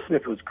 like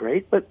Aerosmith was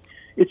great, but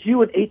it's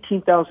you and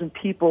 18,000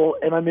 people,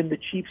 and I'm in the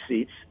cheap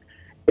seats,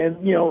 and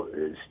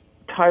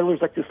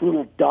Tyler's like this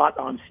little dot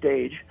on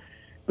stage,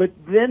 but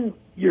then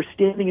you're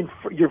standing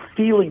you're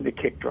feeling the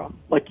kick drum,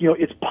 like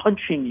it's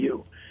punching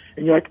you,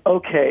 and you're like,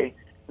 okay,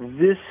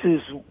 this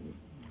is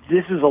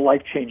a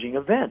life-changing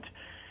event,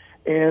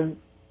 and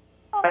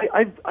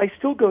I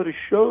still go to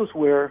shows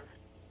where,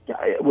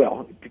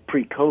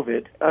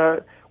 pre-COVID,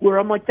 where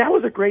I'm like, that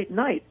was a great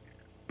night.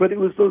 But it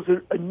was those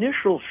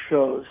initial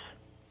shows,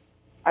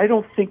 I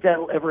don't think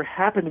that'll ever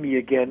happen to me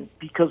again,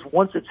 because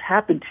once it's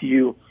happened to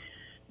you,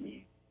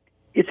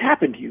 it's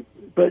happened to you.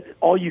 But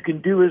all you can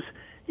do is,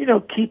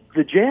 keep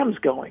the jams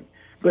going.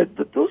 But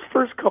those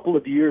first couple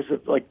of years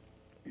of, like,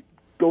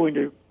 going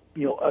to,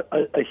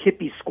 a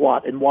hippie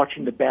squat and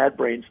watching the Bad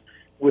Brains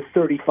with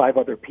 35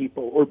 other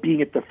people, or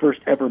being at the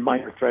first ever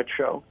Minor Threat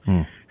show,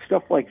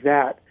 stuff like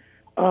that,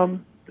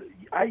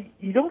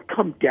 you don't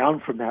come down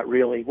from that,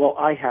 really. Well,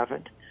 I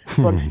haven't.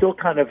 So I'm still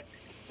kind of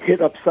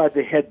hit upside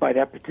the head by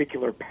that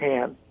particular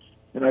pan,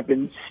 and I've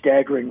been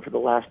staggering for the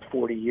last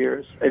 40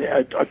 years.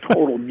 A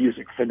total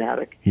music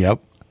fanatic. Yep.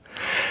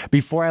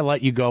 Before I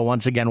let you go,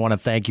 once again, I want to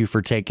thank you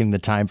for taking the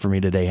time for me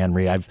today,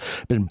 Henry. I've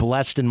been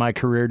blessed in my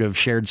career to have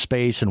shared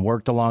space and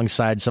worked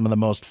alongside some of the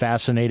most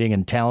fascinating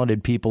and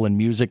talented people in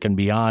music and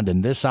beyond,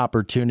 and this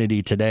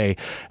opportunity today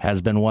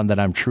has been one that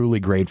I'm truly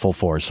grateful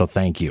for, so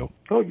thank you.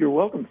 Oh, you're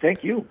welcome.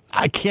 Thank you.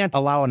 I can't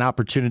allow an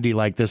opportunity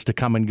like this to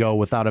come and go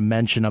without a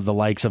mention of the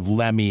likes of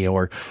Lemmy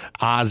or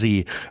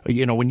Ozzy.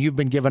 You know, when you've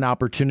been given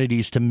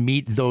opportunities to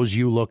meet those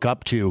you look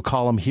up to,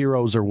 call them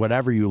heroes or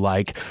whatever you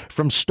like,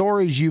 from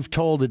stories you've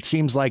told, it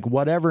seems like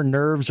whatever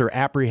nerves or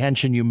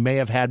apprehension you may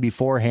have had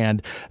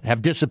beforehand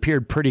have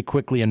disappeared pretty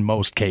quickly in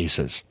most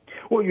cases.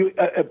 Well, you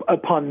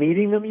upon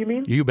meeting them, you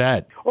mean? You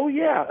bet. Oh,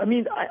 yeah. I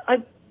mean,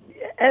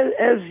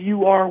 as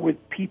you are with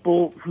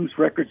people whose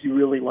records you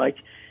really like,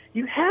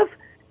 you have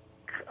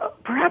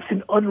perhaps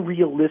an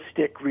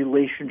unrealistic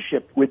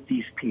relationship with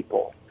these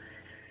people.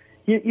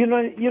 You know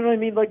what I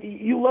mean? Like,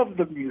 you love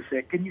the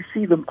music and you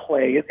see them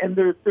play, and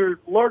they're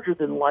larger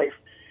than life.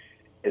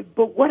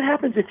 But what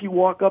happens if you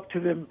walk up to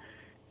them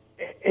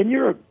and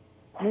you're a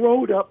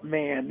grown-up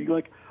man? You're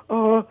like,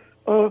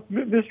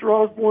 Mr.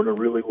 Osborne, I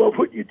really love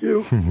what you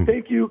do.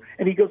 Thank you.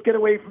 And he goes, get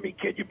away from me,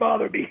 kid. You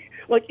bother me.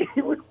 Like,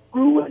 it would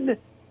ruin,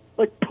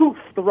 like, poof,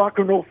 the rock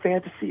and roll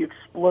fantasy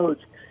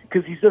explodes.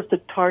 Because he's just a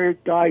tired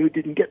guy who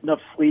didn't get enough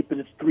sleep, and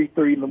it's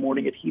 3:30 in the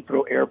morning at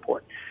Heathrow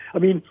Airport. I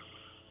mean,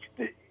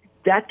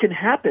 that can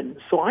happen.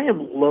 So I am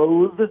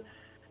loath,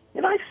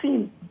 and I've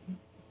seen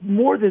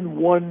more than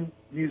one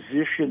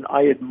musician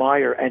I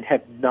admire and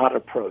have not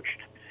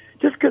approached.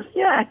 Just because,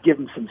 give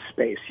him some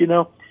space. You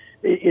know,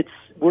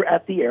 we're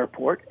at the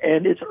airport,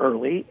 and it's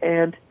early,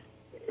 and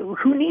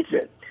who needs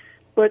it?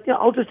 But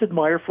I'll just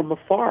admire from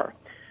afar.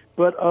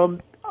 But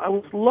I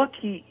was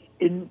lucky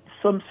in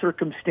some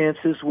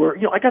circumstances where,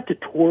 I got to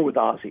tour with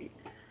Ozzy.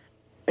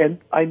 And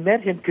I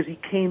met him because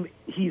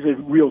he's a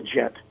real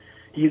gent.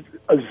 He's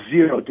a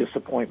zero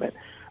disappointment.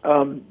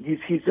 He's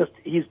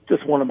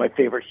just one of my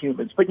favorite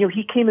humans. But,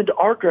 he came into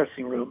our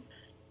dressing room.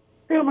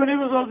 Hey, my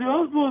name is Ozzy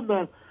Osbourne,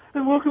 man,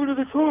 and welcome to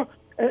the tour.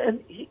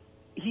 And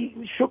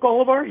he shook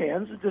all of our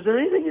hands and said, is there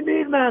anything you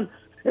need, man?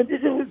 And he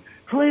said,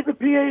 play the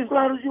PA as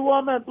loud as you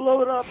want, man,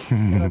 blow it up.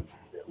 And I'm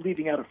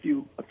leaving out a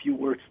few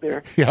words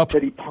there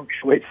that he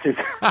punctuates his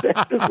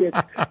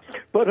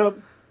but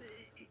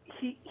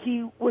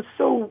he was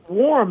so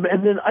warm,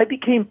 and then I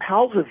became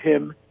pals with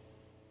him,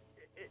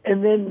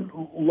 and then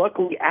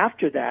luckily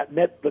after that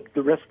met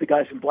the rest of the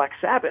guys in Black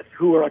Sabbath,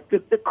 who are like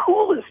the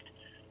coolest,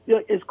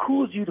 as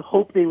cool as you'd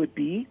hope they would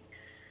be.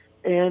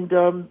 And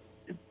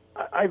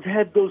I've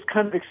had those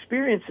kind of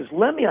experiences.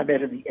 Lemmy I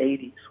met in the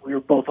 80s. We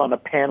were both on a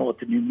panel at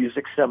the New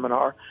Music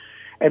Seminar,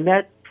 and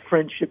that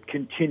friendship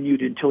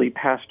continued until he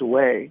passed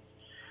away,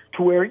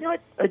 to where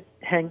I'd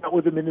hang out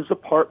with him in his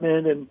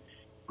apartment, and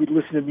we'd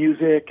listen to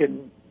music,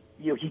 and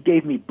he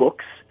gave me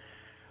books,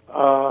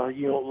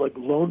 like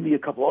loaned me a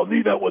couple. I'll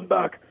need that one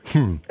back.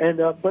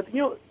 And but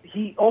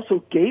he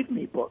also gave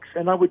me books,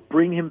 and I would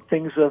bring him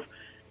things of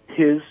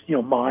his,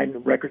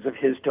 mine, records of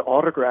his to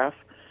autograph,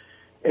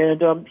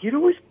 and he'd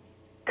always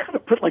kind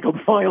of put like a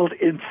mild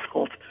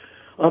insult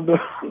on the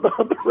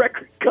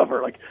record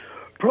cover, like,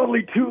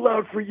 probably too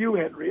loud for you,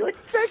 Henry. Like,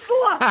 thanks a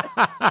lot.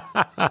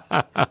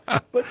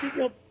 But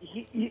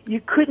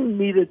you couldn't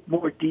meet a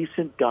more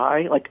decent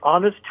guy, like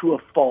honest to a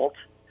fault,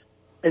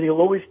 and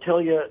he'll always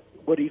tell you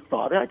what he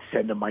thought. I'd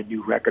send him my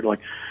new record, like,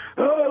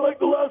 I like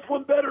the last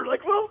one better.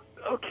 Like, well,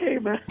 okay,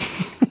 man.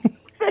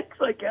 Thanks,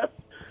 I guess.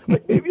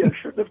 Like, maybe I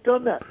shouldn't have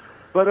done that.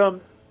 But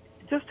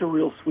just a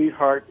real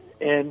sweetheart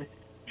and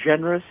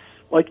generous.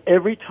 Like,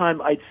 every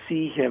time I'd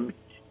see him,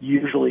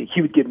 usually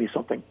he would give me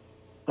something,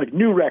 like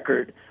new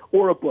record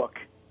or a book.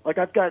 Like,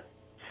 I've got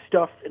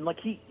stuff, and like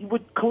he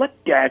would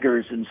collect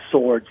daggers and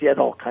swords. He had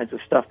all kinds of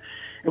stuff.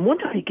 And one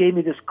time he gave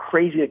me this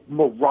crazy, like,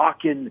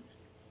 Moroccan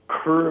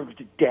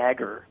curved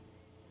dagger,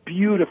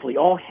 beautifully,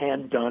 all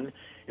hand done.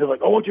 He was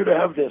like, I want you to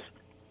have this.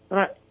 And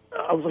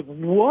I was like,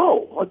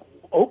 whoa, like,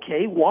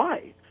 okay,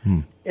 why?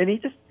 And he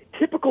just,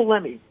 typical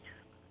Lemmy,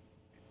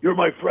 you're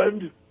my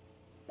friend,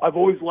 I've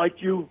always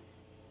liked you,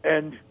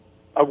 and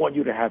I want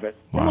you to have it.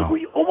 Wow. And like,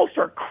 we almost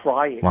start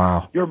crying.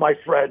 Wow. You're my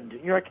friend.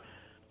 And you're like,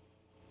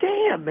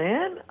 damn,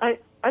 man, I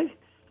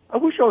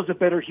wish I was a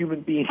better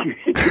human being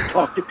who could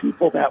talk to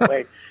people that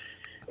way.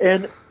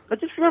 And I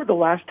just remember the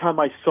last time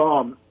I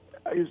saw him,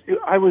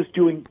 I was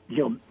doing,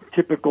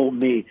 typical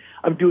me.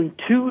 I'm doing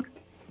 2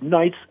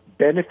 nights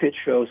benefit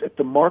shows at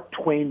the Mark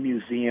Twain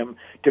Museum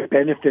to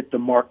benefit the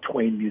Mark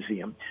Twain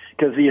Museum.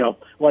 Because,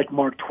 like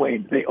Mark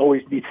Twain, they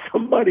always need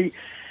some money.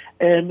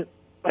 And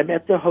I'm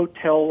at the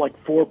hotel like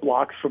 4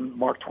 blocks from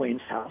Mark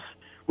Twain's house,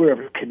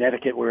 wherever,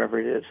 Connecticut, wherever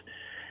it is.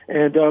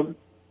 And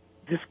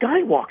this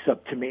guy walks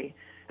up to me,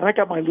 and I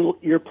got my little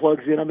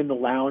earplugs in. I'm in the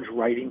lounge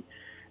writing,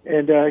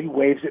 and he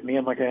waves at me.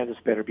 I'm like, this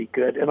better be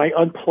good. And I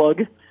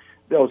unplug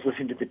I was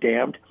listening to The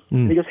Damned.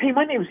 And he goes, "Hey,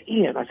 my name's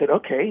Ian." I said,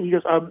 "Okay." He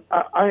goes,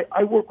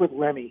 I work with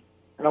Lemmy."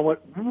 And I went,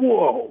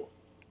 "Whoa,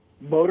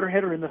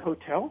 Motorhead are in the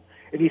hotel?"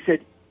 And he said,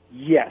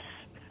 "Yes."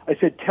 I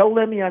said, "Tell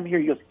Lemmy I'm here."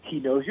 He goes, "He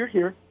knows you're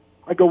here."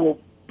 I go, "Well,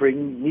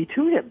 bring me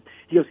to him."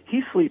 He goes,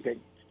 "He's sleeping."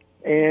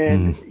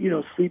 And,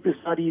 sleep is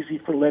not easy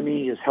for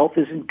Lemmy. His health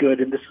isn't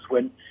good. And this is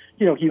when,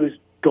 he was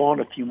gone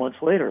a few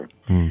months later.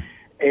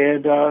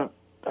 And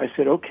I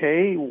said,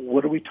 "Okay,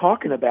 what are we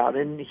talking about?"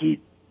 And he,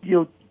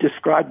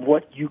 described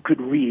what you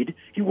could read.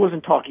 He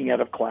wasn't talking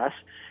out of class.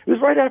 It was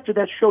right after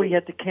that show he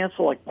had to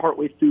cancel, like,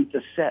 partway through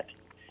the set.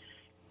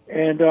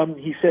 And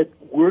he said,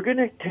 "We're going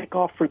to take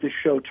off for the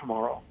show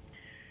tomorrow.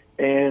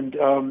 And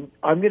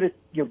I'm going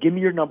to, give me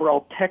your number.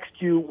 I'll text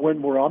you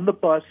when we're on the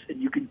bus, and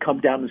you can come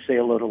down and say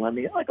hello to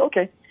Lemmy." I'm like,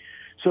 "Okay."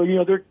 So,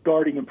 they're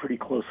guarding him pretty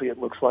closely, it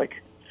looks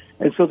like.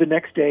 And so the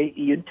next day,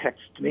 Ian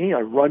texts me.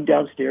 I run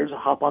downstairs, I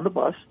hop on the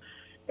bus,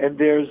 and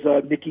there's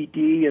Mickey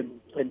D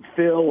and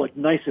Phil, like,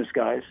 nicest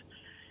guys.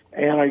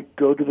 And I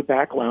go to the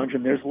back lounge,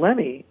 and there's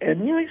Lemmy.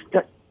 And,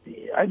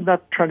 I'm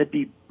not trying to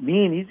be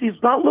mean.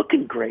 He's not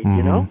looking great,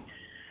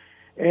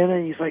 And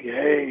then he's like,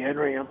 "Hey,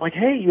 Henry." I'm like,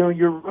 "Hey,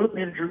 your road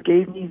manager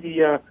gave me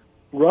the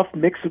rough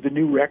mix of the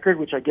new record,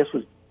 which I guess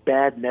was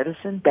Bad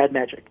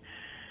Magic."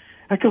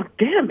 I go,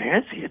 "Damn,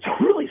 man, it's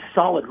a really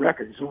solid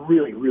record. It's a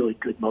really, really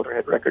good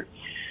Motorhead record."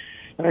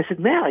 And I said,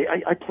 "Man,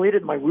 I played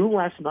it in my room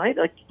last night.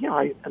 Like,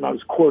 and I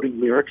was quoting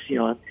lyrics.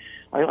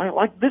 I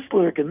like this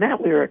lyric and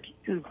that lyric.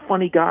 He's a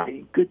funny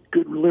guy, good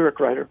lyric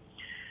writer."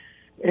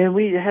 And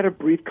we had a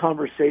brief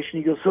conversation.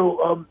 He goes,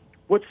 "So,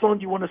 what song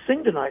do you want to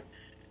sing tonight?"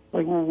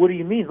 Like, "Well, what do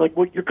you mean? Like,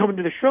 what? You're coming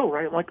to the show,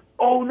 right?" I'm like,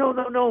 "Oh,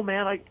 no,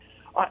 man.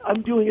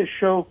 I'm doing a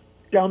show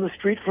down the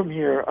street from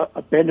here,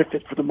 a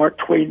benefit for the Mark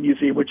Twain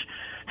Museum," which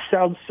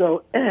sounds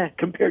so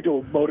compared to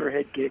a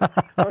Motorhead gig.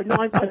 "No,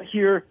 I'm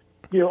here,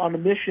 on a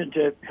mission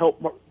to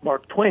help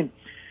Mark Twain."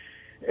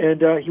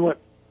 And he went,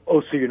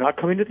 "Oh, so you're not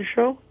coming to the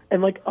show?"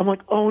 And I'm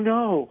like, "Oh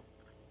no,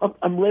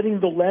 I'm letting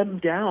the Lem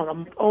down."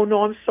 I'm like, "Oh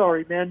no, I'm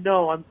sorry, man.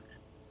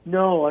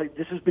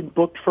 This has been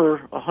booked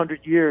for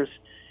 100 years."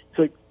 It's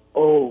like,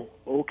 "Oh,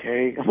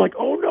 okay." I'm like,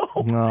 "Oh no,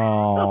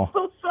 no. I'm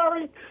so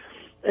sorry."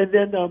 And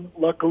then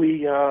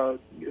luckily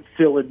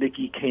Phil and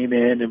Mickey came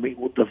in, and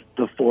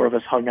the four of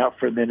us hung out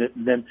for a minute.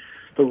 And then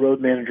the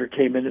road manager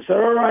came in and said,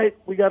 "All right,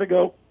 we got to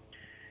go."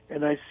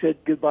 And I said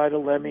goodbye to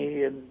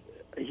Lemmy, and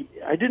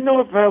I didn't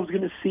know if I was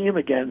going to see him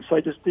again, so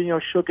I just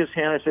shook his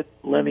hand. I said,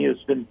 "Lemmy,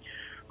 it's been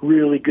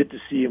really good to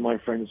see you, my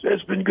friend."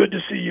 "It's been good to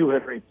see you,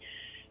 Henry."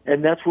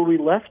 And that's where we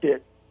left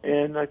it.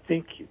 And I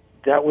think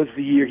that was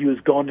the year he was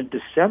gone in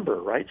December,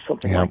 right?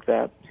 Something like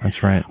that.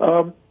 That's right.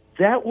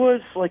 That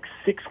was like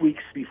 6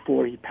 weeks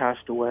before he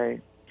passed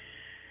away.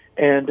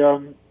 And,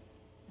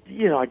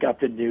 I got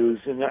the news,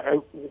 and I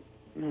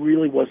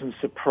really wasn't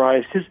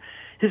surprised.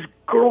 His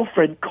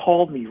girlfriend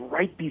called me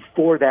right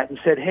before that and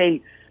said,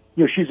 "Hey,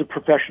 she's a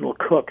professional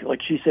cook."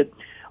 Like, she said,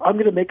 "I'm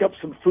going to make up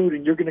some food,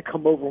 and you're going to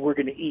come over, and we're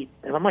going to eat."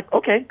 And I'm like,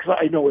 "Okay," because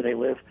I know where they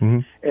live.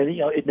 And,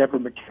 it never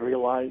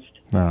materialized.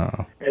 Oh.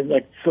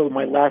 And, so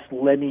my last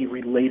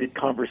Lemmy-related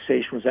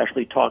conversation was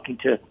actually talking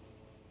to,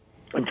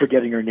 I'm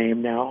forgetting her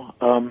name now,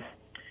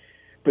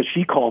 but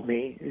she called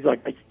me. He's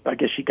like, I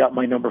guess she got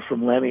my number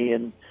from Lemmy,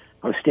 and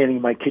I was standing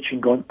in my kitchen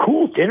going,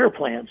 "Cool dinner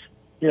plans,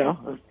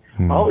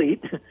 I'll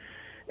eat."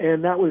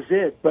 And that was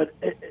it. But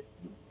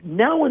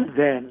now and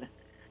then,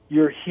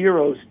 your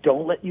heroes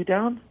don't let you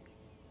down,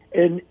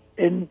 and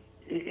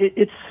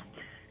it's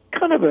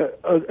kind of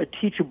a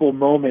teachable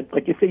moment.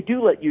 Like, if they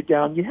do let you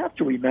down, you have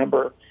to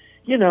remember,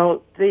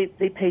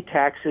 they pay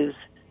taxes.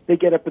 They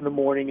get up in the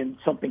morning and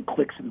something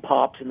clicks and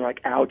pops, and they're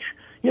like, "Ouch."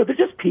 They're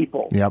just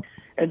people. Yep.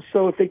 And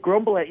so if they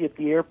grumble at you at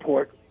the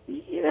airport,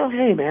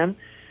 hey, man,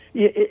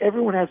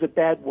 everyone has a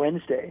bad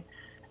Wednesday.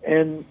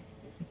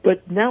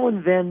 But now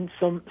and then,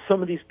 some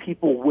of these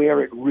people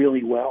wear it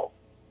really well.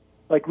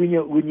 Like, when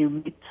you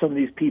meet some of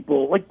these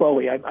people, like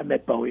Bowie, I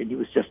met Bowie, and he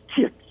was just,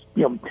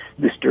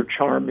 Mr.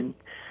 Charm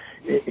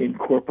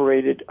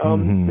Incorporated.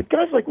 But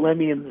guys like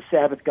Lemmy and the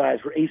Sabbath guys,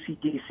 or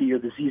AC/DC or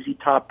the ZZ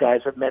Top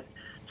guys, I've met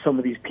some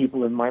of these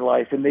people in my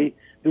life, and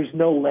there's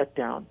no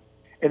letdown.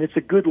 And it's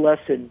a good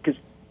lesson, because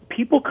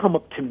people come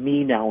up to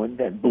me now and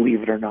then,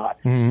 believe it or not.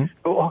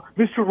 "Oh,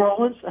 Mr.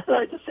 Rollins,"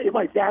 I just say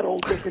my dad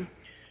old looking,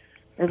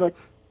 and like,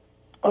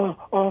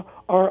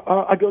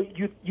 I go,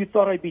 you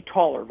thought I'd be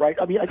taller, right?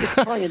 I mean, I just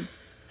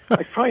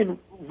try and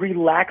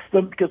relax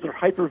them, because they're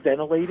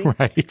hyperventilating.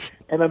 Right.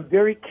 And I'm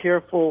very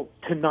careful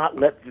to not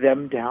let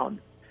them down,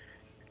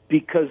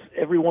 because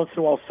every once in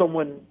a while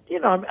someone,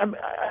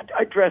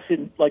 I dress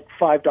in like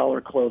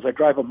 $5 clothes. I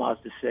drive a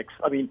Mazda 6.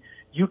 I mean,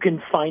 you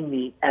can find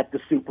me at the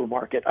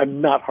supermarket.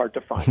 I'm not hard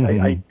to find.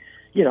 I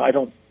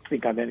don't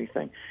think I'm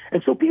anything.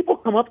 And so people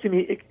come up to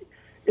me,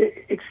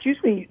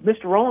 "Excuse me,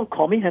 Mr. Rollins,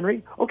 call me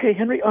Henry." "Okay,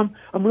 Henry, I'm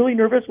really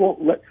nervous." "Well,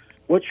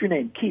 what's your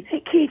name?" "Keith."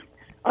 "Hey, Keith,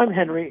 I'm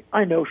Henry.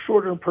 I know,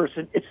 shorter in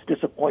person. It's a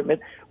disappointment.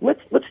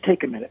 Let's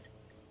take a minute."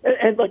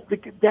 And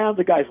now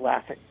the guy's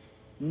laughing.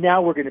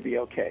 Now we're going to be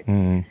okay.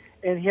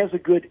 And he has a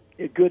good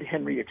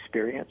Henry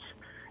experience.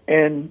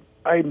 And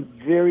I'm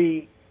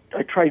very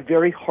try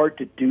very hard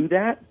to do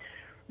that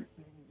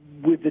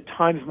with the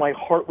times my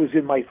heart was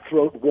in my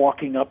throat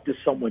walking up to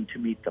someone to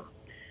meet them,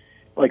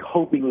 like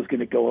hoping it was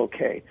going to go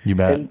okay. You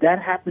bet. And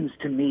that happens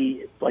to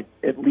me like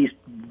at least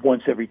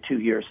once every 2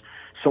 years.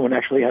 Someone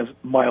actually has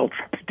mild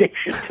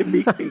trepidation to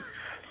meet me.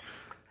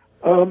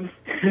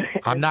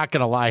 I'm not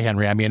going to lie,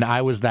 Henry. I mean,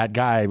 I was that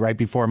guy right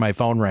before my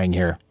phone rang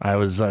here. I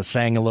was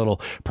saying a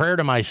little prayer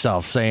to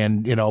myself,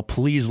 saying,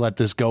 please let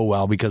this go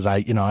well, because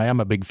I am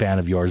a big fan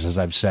of yours, as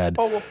I've said.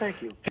 Oh, well,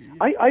 thank you.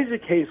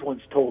 Isaac Hayes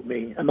once told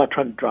me, I'm not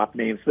trying to drop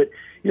names, but,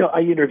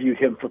 I interviewed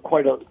him for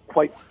quite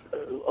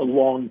a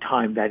long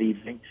time that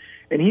evening.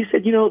 And he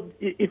said,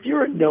 if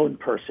you're a known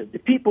person,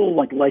 if people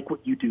like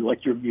what you do,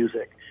 like your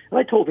music, and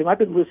I told him, I've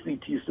been listening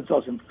to you since I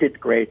was in 5th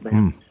grade,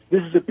 man.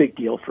 This is a big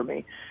deal for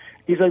me.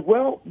 He's like,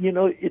 well,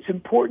 it's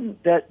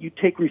important that you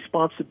take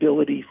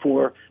responsibility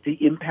for the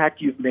impact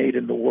you've made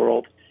in the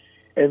world.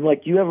 And,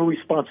 you have a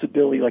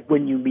responsibility,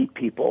 when you meet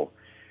people,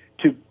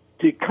 to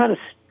kind of,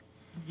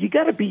 you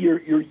got to be your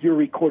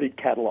recorded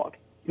catalog.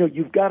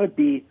 You've got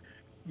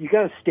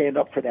to stand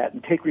up for that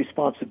and take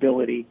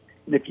responsibility.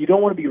 And if you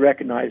don't want to be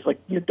recognized,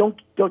 don't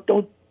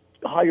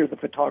hire the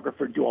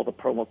photographer and do all the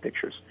promo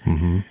pictures.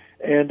 Mm-hmm.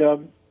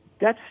 And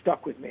that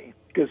stuck with me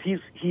because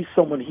he's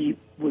someone, he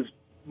was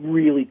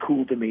really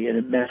cool to me, and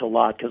it meant a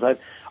lot because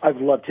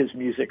I've loved his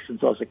music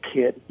since I was a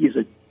kid. He's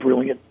a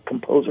brilliant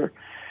composer.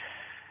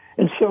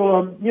 And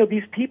so,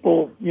 these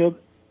people,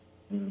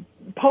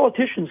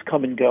 politicians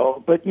come and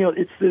go, but,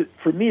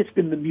 for me, it's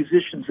been the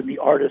musicians and the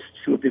artists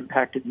who have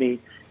impacted me,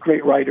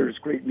 great writers,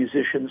 great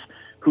musicians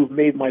who've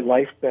made my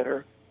life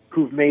better,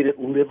 who've made it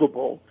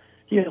livable.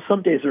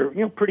 Some days are,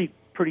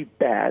 pretty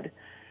bad,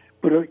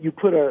 but you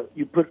put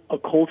a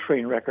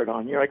Coltrane record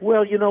on, you're like,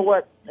 well, you know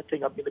what? I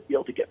think I'm going to be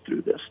able to get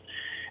through this.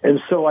 And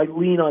so I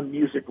lean on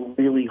music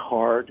really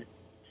hard.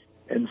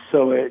 And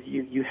so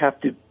you have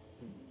to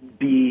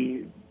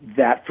be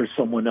that for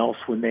someone else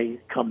when they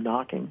come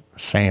knocking.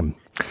 Same.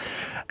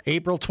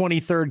 April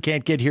 23rd,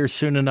 can't get here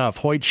soon enough.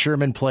 Hoyt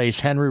Sherman Place,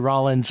 Henry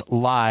Rollins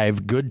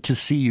live. Good to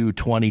see you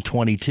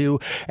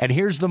 2022. And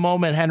here's the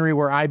moment, Henry,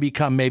 where I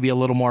become maybe a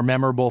little more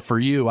memorable for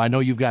you. I know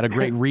you've got a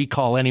great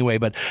recall anyway,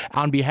 but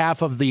on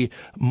behalf of the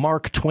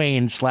Mark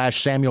Twain /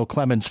 Samuel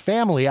Clemens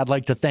family, I'd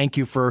like to thank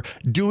you for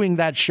doing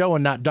that show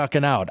and not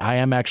ducking out. I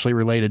am actually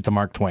related to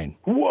Mark Twain.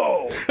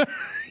 Whoa.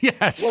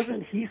 Yes.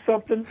 Wasn't he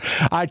something?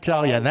 I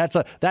tell you,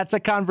 that's a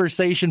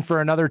conversation for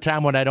another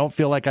time when I don't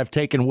feel like I've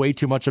taken way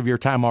too much of your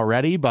time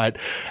already, but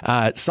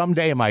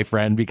someday, my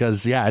friend,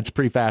 because, it's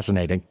pretty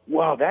fascinating.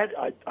 Wow, that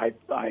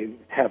I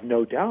have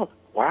no doubt.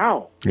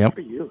 Wow. Yep.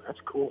 Good for you. That's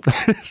cool.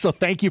 So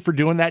thank you for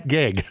doing that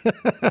gig.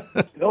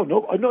 No.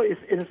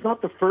 It's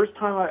not the first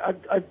time.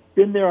 I've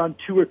been there on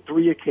 2 or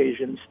 3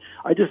 occasions.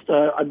 I just,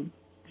 I'm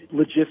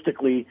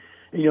logistically,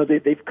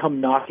 they've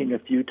come knocking a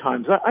few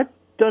times. I've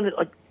done it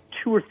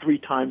 2 or 3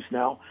 times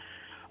now,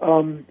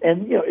 and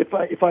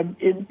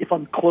if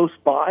I'm close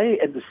by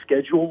and the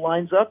schedule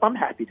lines up, I'm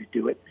happy to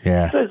do it.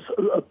 Yeah, it's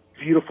a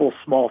beautiful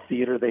small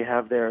theater they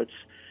have there.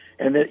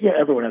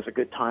 Everyone has a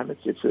good time.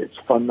 It's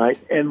a fun night,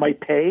 and my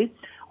pay,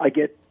 I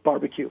get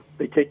barbecue.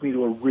 They take me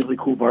to a really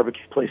cool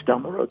barbecue place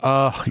down the road.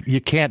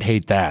 You can't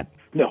hate that.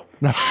 No,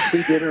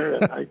 free dinner.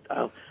 And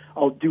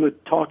I'll do a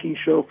talking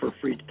show for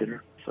free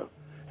dinner.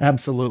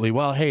 Absolutely.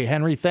 Well, hey,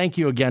 Henry, thank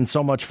you again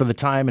so much for the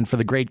time and for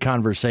the great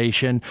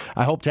conversation.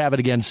 I hope to have it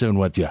again soon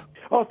with you.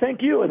 Oh,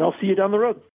 thank you, and I'll see you down the road.